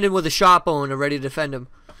be standing with a shop owner ready to defend him.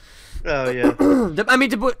 Oh yeah. I mean,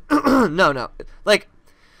 no. Like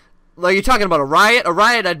you're talking about a riot. A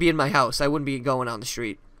riot, I'd be in my house. I wouldn't be going on the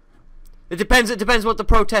street. It depends what the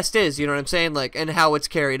protest is. You know what I'm saying? Like, and how it's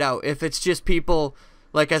carried out. If it's just people,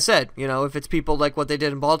 like I said, you know, if it's people like what they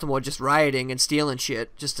did in Baltimore, just rioting and stealing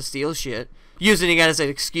shit, just to steal shit, using it as an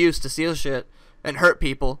excuse to steal shit and hurt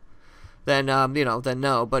people, then then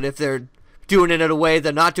no. But if they're doing it in a way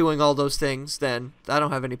they're not doing all those things, then I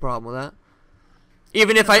don't have any problem with that.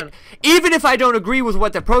 Even if I don't agree with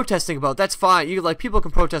what they're protesting about, that's fine. People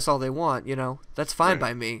can protest all they want, you know. That's fine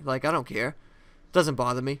by me. Like, I don't care. Doesn't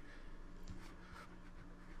bother me.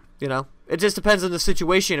 You know, it just depends on the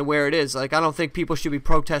situation and where it is. Like, I don't think people should be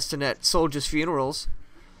protesting at soldiers' funerals.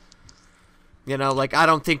 You know, like, I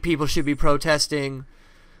don't think people should be protesting,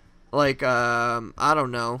 like, I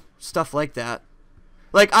don't know, stuff like that.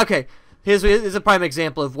 Like, okay, here's a prime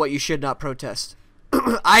example of what you should not protest.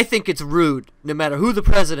 I think it's rude, no matter who the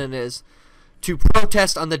president is, to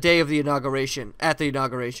protest on the day of the inauguration, at the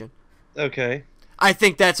inauguration. Okay. I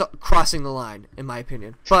think that's crossing the line, in my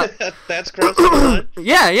opinion. But that's crossing the line?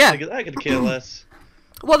 Yeah. I could care less.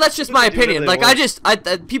 Well, that's just my opinion. Like,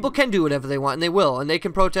 people can do whatever they want, and they will, and they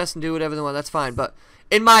can protest and do whatever they want. That's fine. But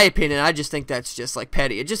in my opinion, I just think that's just, like,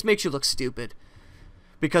 petty. It just makes you look stupid.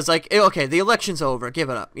 Because, like, okay, the election's over. Give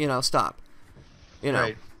it up. You know, stop. You know.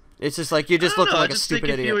 Right. It's just like, you're just looking like a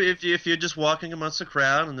stupid idiot. If you're just walking amongst a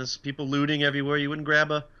crowd and there's people looting everywhere, you wouldn't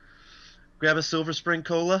grab a Silver Spring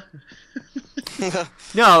Cola?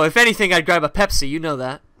 No, if anything, I'd grab a Pepsi. You know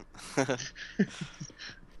that.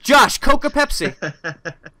 Josh, Coke or Pepsi?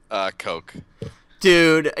 Coke.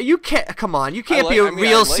 Dude, you can't. Come on, you can't be a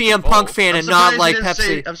real CM Punk fan and not like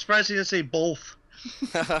Pepsi. I'm surprised he didn't say both.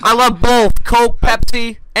 I love both. Coke,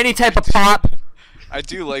 Pepsi, any type of pop. I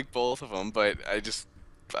do like both of them, but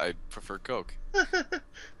I prefer Coke.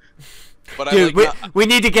 But dude, we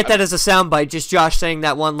need to get that as a soundbite. Just Josh saying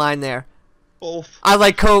that one line there. Both. I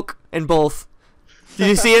like Coke and both. Did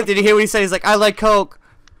you see it? Did you hear what he said? He's like, I like Coke.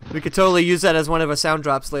 We could totally use that as one of our sound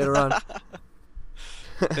drops later on.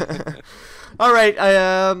 All right.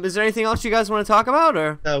 Is there anything else you guys want to talk about,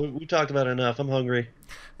 or? No, we talked about it enough. I'm hungry.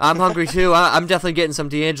 I'm hungry too. I'm definitely getting some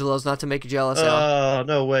D'Angelo's, not to make you jealous, Al. Oh,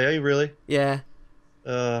 no way. Are you really? Yeah.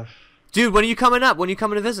 Uh, Dude, when are you coming up? When are you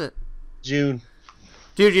coming to visit? June.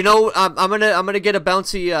 Dude, you know, I'm gonna get a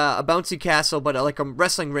bouncy castle, but like a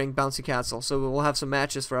wrestling ring bouncy castle. So we'll have some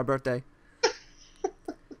matches for our birthday,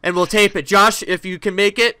 and we'll tape it. Josh, if you can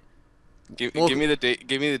make it, Give me the date.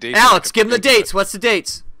 Give me the date. Alex, give him the dates. What's the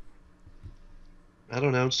dates? I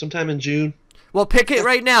don't know. Sometime in June. Well, pick it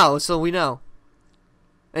right now so we know,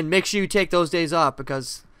 and make sure you take those days off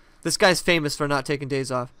because this guy's famous for not taking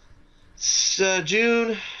days off.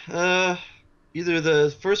 June, either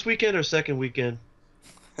the first weekend or second weekend.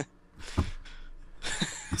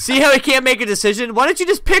 See how he can't make a decision? Why don't you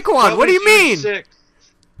just pick one? Probably What do you June mean? 6th.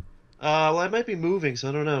 Well, I might be moving, so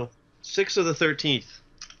I don't know. 6th or the 13th.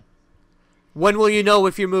 When will you know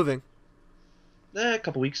if you're moving? A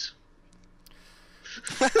couple weeks.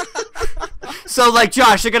 So, like,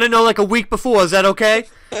 Josh, you're gonna know like a week before. Is that okay?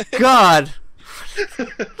 God.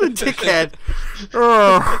 Dickhead.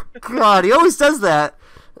 Oh, God. He always does that.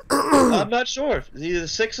 I'm not sure. It's either the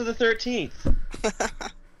 6th or the 13th.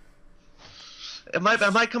 I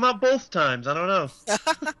might come out both times. I don't know.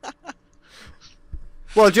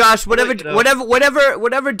 Well, Josh, whatever Wait, day,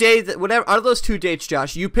 whatever out of those two dates,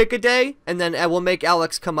 Josh, you pick a day, and then we'll make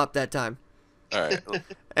Alex come up that time. All right.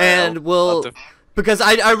 And because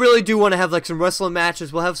I really do want to have like some wrestling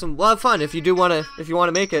matches. We'll have fun if you want to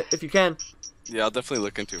make it, if you can. Yeah, I'll definitely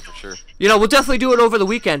look into it for sure. You know, we'll definitely do it over the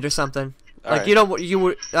weekend or something. All like, right. you know, do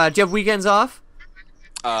you have weekends off?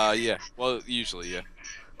 Yeah. Well, usually, yeah.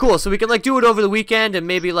 Cool. So we can like do it over the weekend, and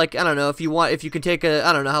maybe like I don't know if you could take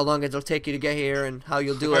I don't know how long it'll take you to get here and how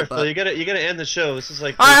you'll do All it. right, But Phil, you gotta end the show. This is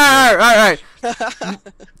like. all right.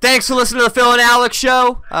 Thanks for listening to the Phill and Alex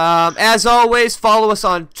show. As always, follow us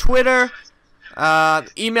on Twitter.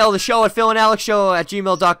 Email the show at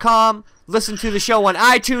philandalexshow@gmail.com. Listen to the show on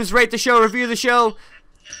iTunes. Rate the show. Review the show.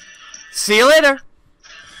 See you later.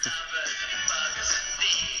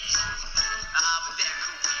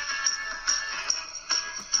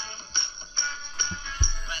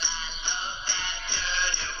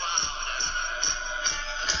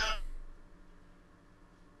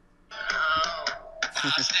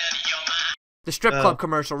 The strip club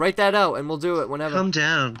commercial. Write that out, and we'll do it whenever. Come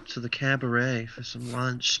down to the cabaret for some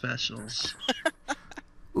lunch specials.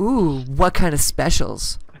 Ooh, what kind of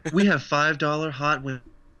specials? We have $5 hot wings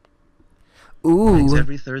Ooh,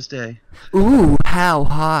 every Thursday. ooh, how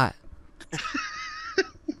hot.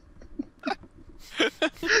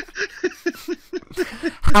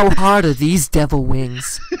 How hard are these devil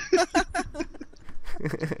wings?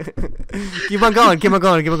 Keep on going.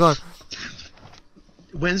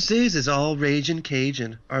 Wednesdays is all ragin'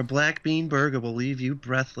 Cajun. Our black bean burger will leave you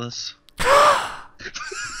breathless.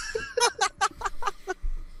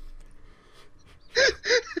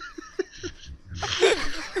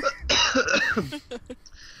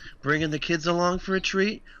 Bringing the kids along for a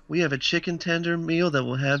treat? We have a chicken tender meal that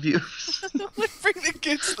will have you... Bring the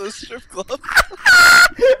kids to the strip club.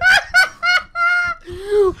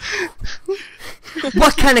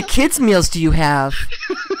 What kind of kids meals do you have?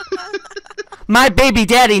 My baby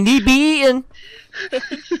daddy need be eating.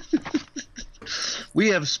 We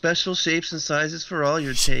have special shapes and sizes for all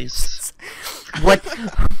your tastes. What?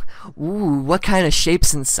 Ooh, what kind of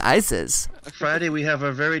shapes and sizes? Friday we have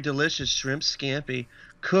a very delicious shrimp scampi,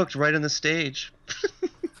 cooked right on the stage.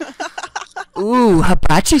 Ooh,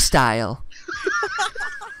 hibachi style.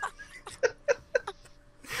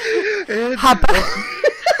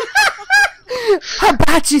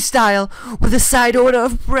 Hibachi style with a side order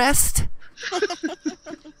of breast.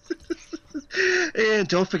 And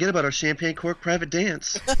don't forget about our champagne cork private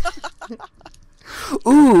dance.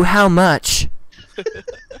 Ooh, how much?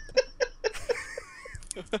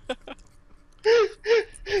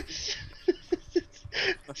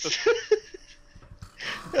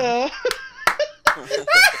 It's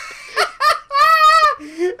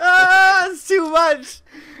too much.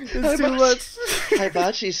 It's too much.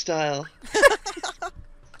 Hibachi style.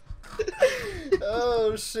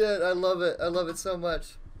 Oh shit! I love it. I love it so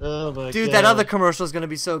much. Oh my god. Dude, that other commercial is gonna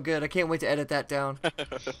be so good. I can't wait to edit that down.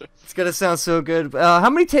 It's gonna sound so good. How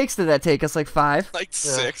many takes did that take us? Like 5? Like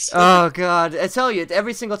 6. Oh god! I tell you,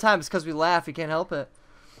 every single time it's because we laugh. We can't help it.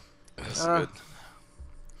 That's good.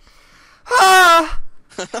 Ah!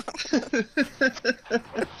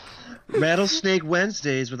 Rattlesnake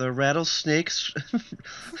Wednesdays with our rattlesnakes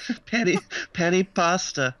patty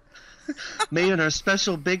pasta made in our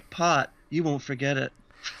special big pot. You won't forget it.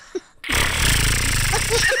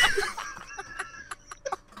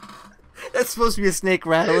 That's supposed to be a snake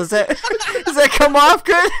rattle. Does that come off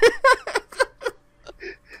good?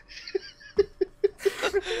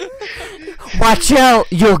 Watch out,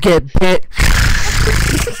 you'll get bit.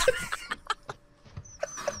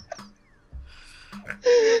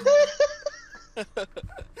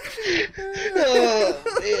 Oh,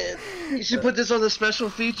 man. You should put this on the special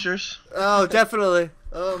features. Oh, definitely.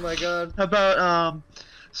 Oh my god. How about,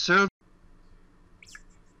 Sir?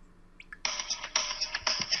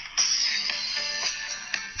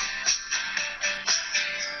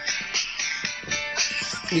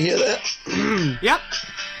 You hear that? Yep.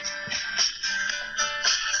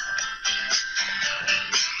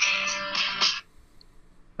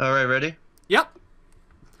 All right, ready? Yep.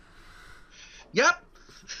 Yep.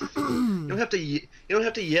 You don't have to. You don't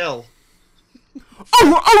have to yell.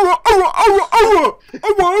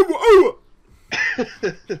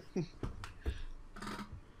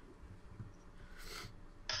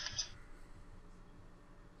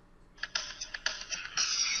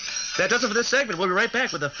 That does it for this segment. We'll be right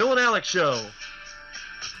back with the Phil and Alex Show.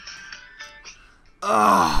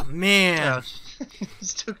 Oh man.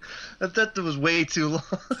 I thought that was way too long.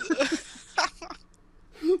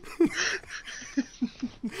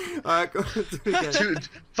 Alright, go do it again.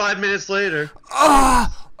 5 minutes later.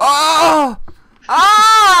 Oh! Oh!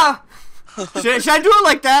 Ah! Should I do it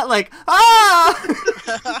like that? Like, ah!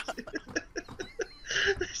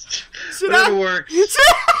 Should Whatever I? works.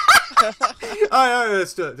 Alright,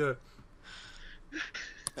 let's do it,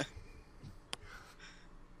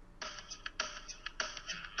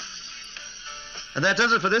 And that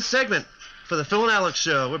does it for this segment for the Phil and Alex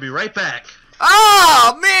Show. We'll be right back.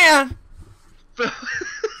 Oh, man! Phil-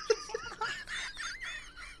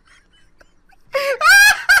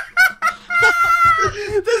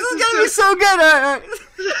 This is gonna be so good, alright.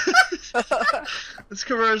 This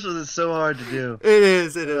commercial is so hard to do. It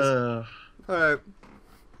is, it is. Alright.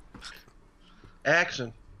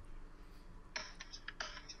 Action.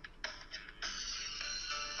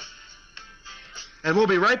 And we'll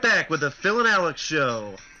be right back with the Phil and Alex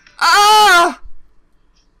Show. Ah!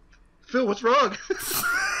 Phil, what's wrong?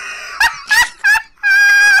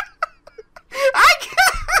 I can't!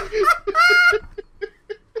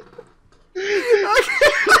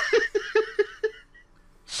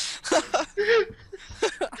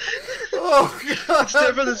 Oh god! It's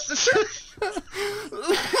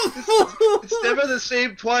never the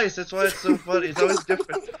same twice. That's why it's so funny. It's always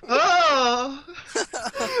different. Oh!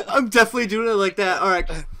 I'm definitely doing it like that. All right,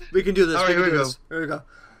 we can do this. All right, we can here do we this. Here we go.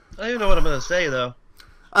 I don't even know what I'm gonna say though.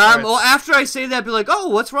 Right. Well, after I say that, be like, "Oh,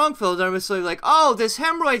 what's wrong, Phil?" Then I'm just like, "Oh, this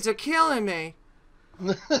hemorrhoids are killing me."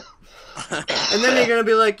 And then you're gonna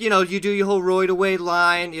be like, you do your whole roid away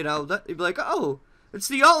line. You'd be like, "Oh, it's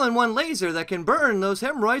the all-in-one laser that can burn those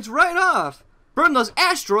hemorrhoids right off, burn those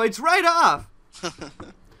asteroids right off."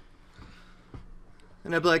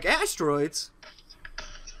 And I'd be like, "Asteroids?"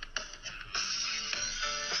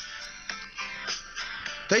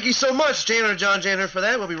 Thank you so much, John Janner, for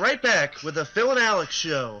that. We'll be right back with the Phil and Alex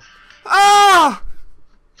Show. Ah!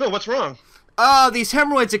 Phil, what's wrong? Oh, these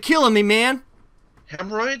hemorrhoids are killing me, man.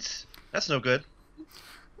 Hemorrhoids? That's no good.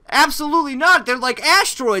 Absolutely not. They're like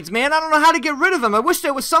asteroids, man. I don't know how to get rid of them. I wish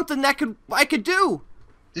there was something that I could do.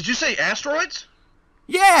 Did you say asteroids?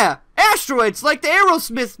 Yeah, asteroids, like the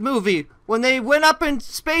Aerosmith movie when they went up in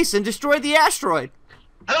space and destroyed the asteroid.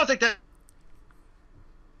 I don't think that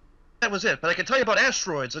was it, but I can tell you about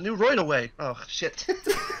asteroids, a new roid away. Oh, shit.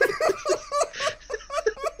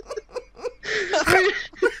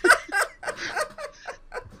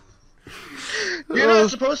 You're not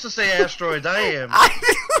supposed to say asteroids. I am. I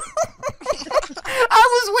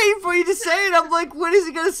was waiting for you to say it. I'm like, what is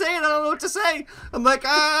he gonna say? And I don't know what to say. I'm like,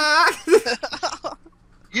 ah.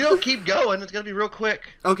 You don't keep going. It's gonna be real quick.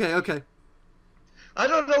 Okay. I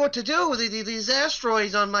don't know what to do with these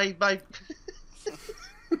asteroids on my.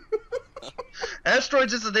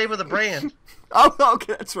 Asteroids is the name of the brand. Oh,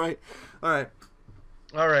 okay, that's right. All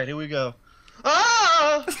right, here we go.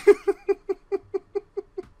 Ah!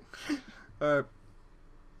 All right.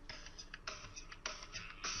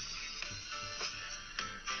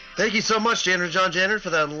 Thank you so much, John Janner, for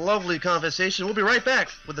that lovely conversation. We'll be right back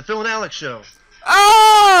with the Phil and Alex Show.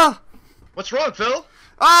 Ah! What's wrong, Phil?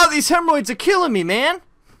 Oh, these hemorrhoids are killing me, man.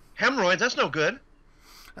 Hemorrhoids? That's no good.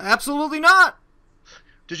 Absolutely not.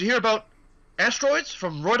 Did you hear about asteroids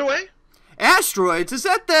from Roidaway? Asteroids? Is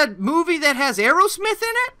that movie that has Aerosmith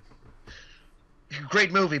in it?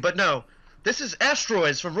 Great movie, but no. This is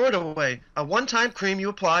asteroids from Roidaway, a one-time cream you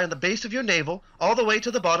apply on the base of your navel, all the way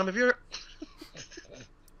to the bottom of your...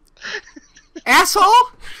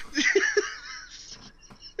 Asshole?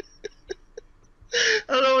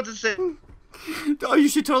 I don't know what to say. Oh, you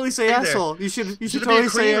should totally say Hey there. asshole. You should Should it be totally a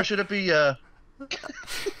say cream or should it be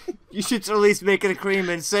You should at least make it a cream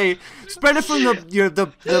and say, spread it from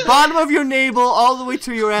the bottom of your navel all the way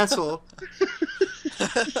to your asshole.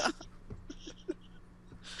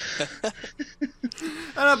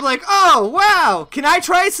 And I'm like, oh wow, can I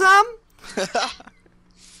try some?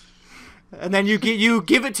 And then you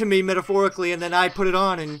give it to me metaphorically, and then I put it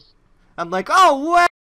on, and I'm like, oh wow.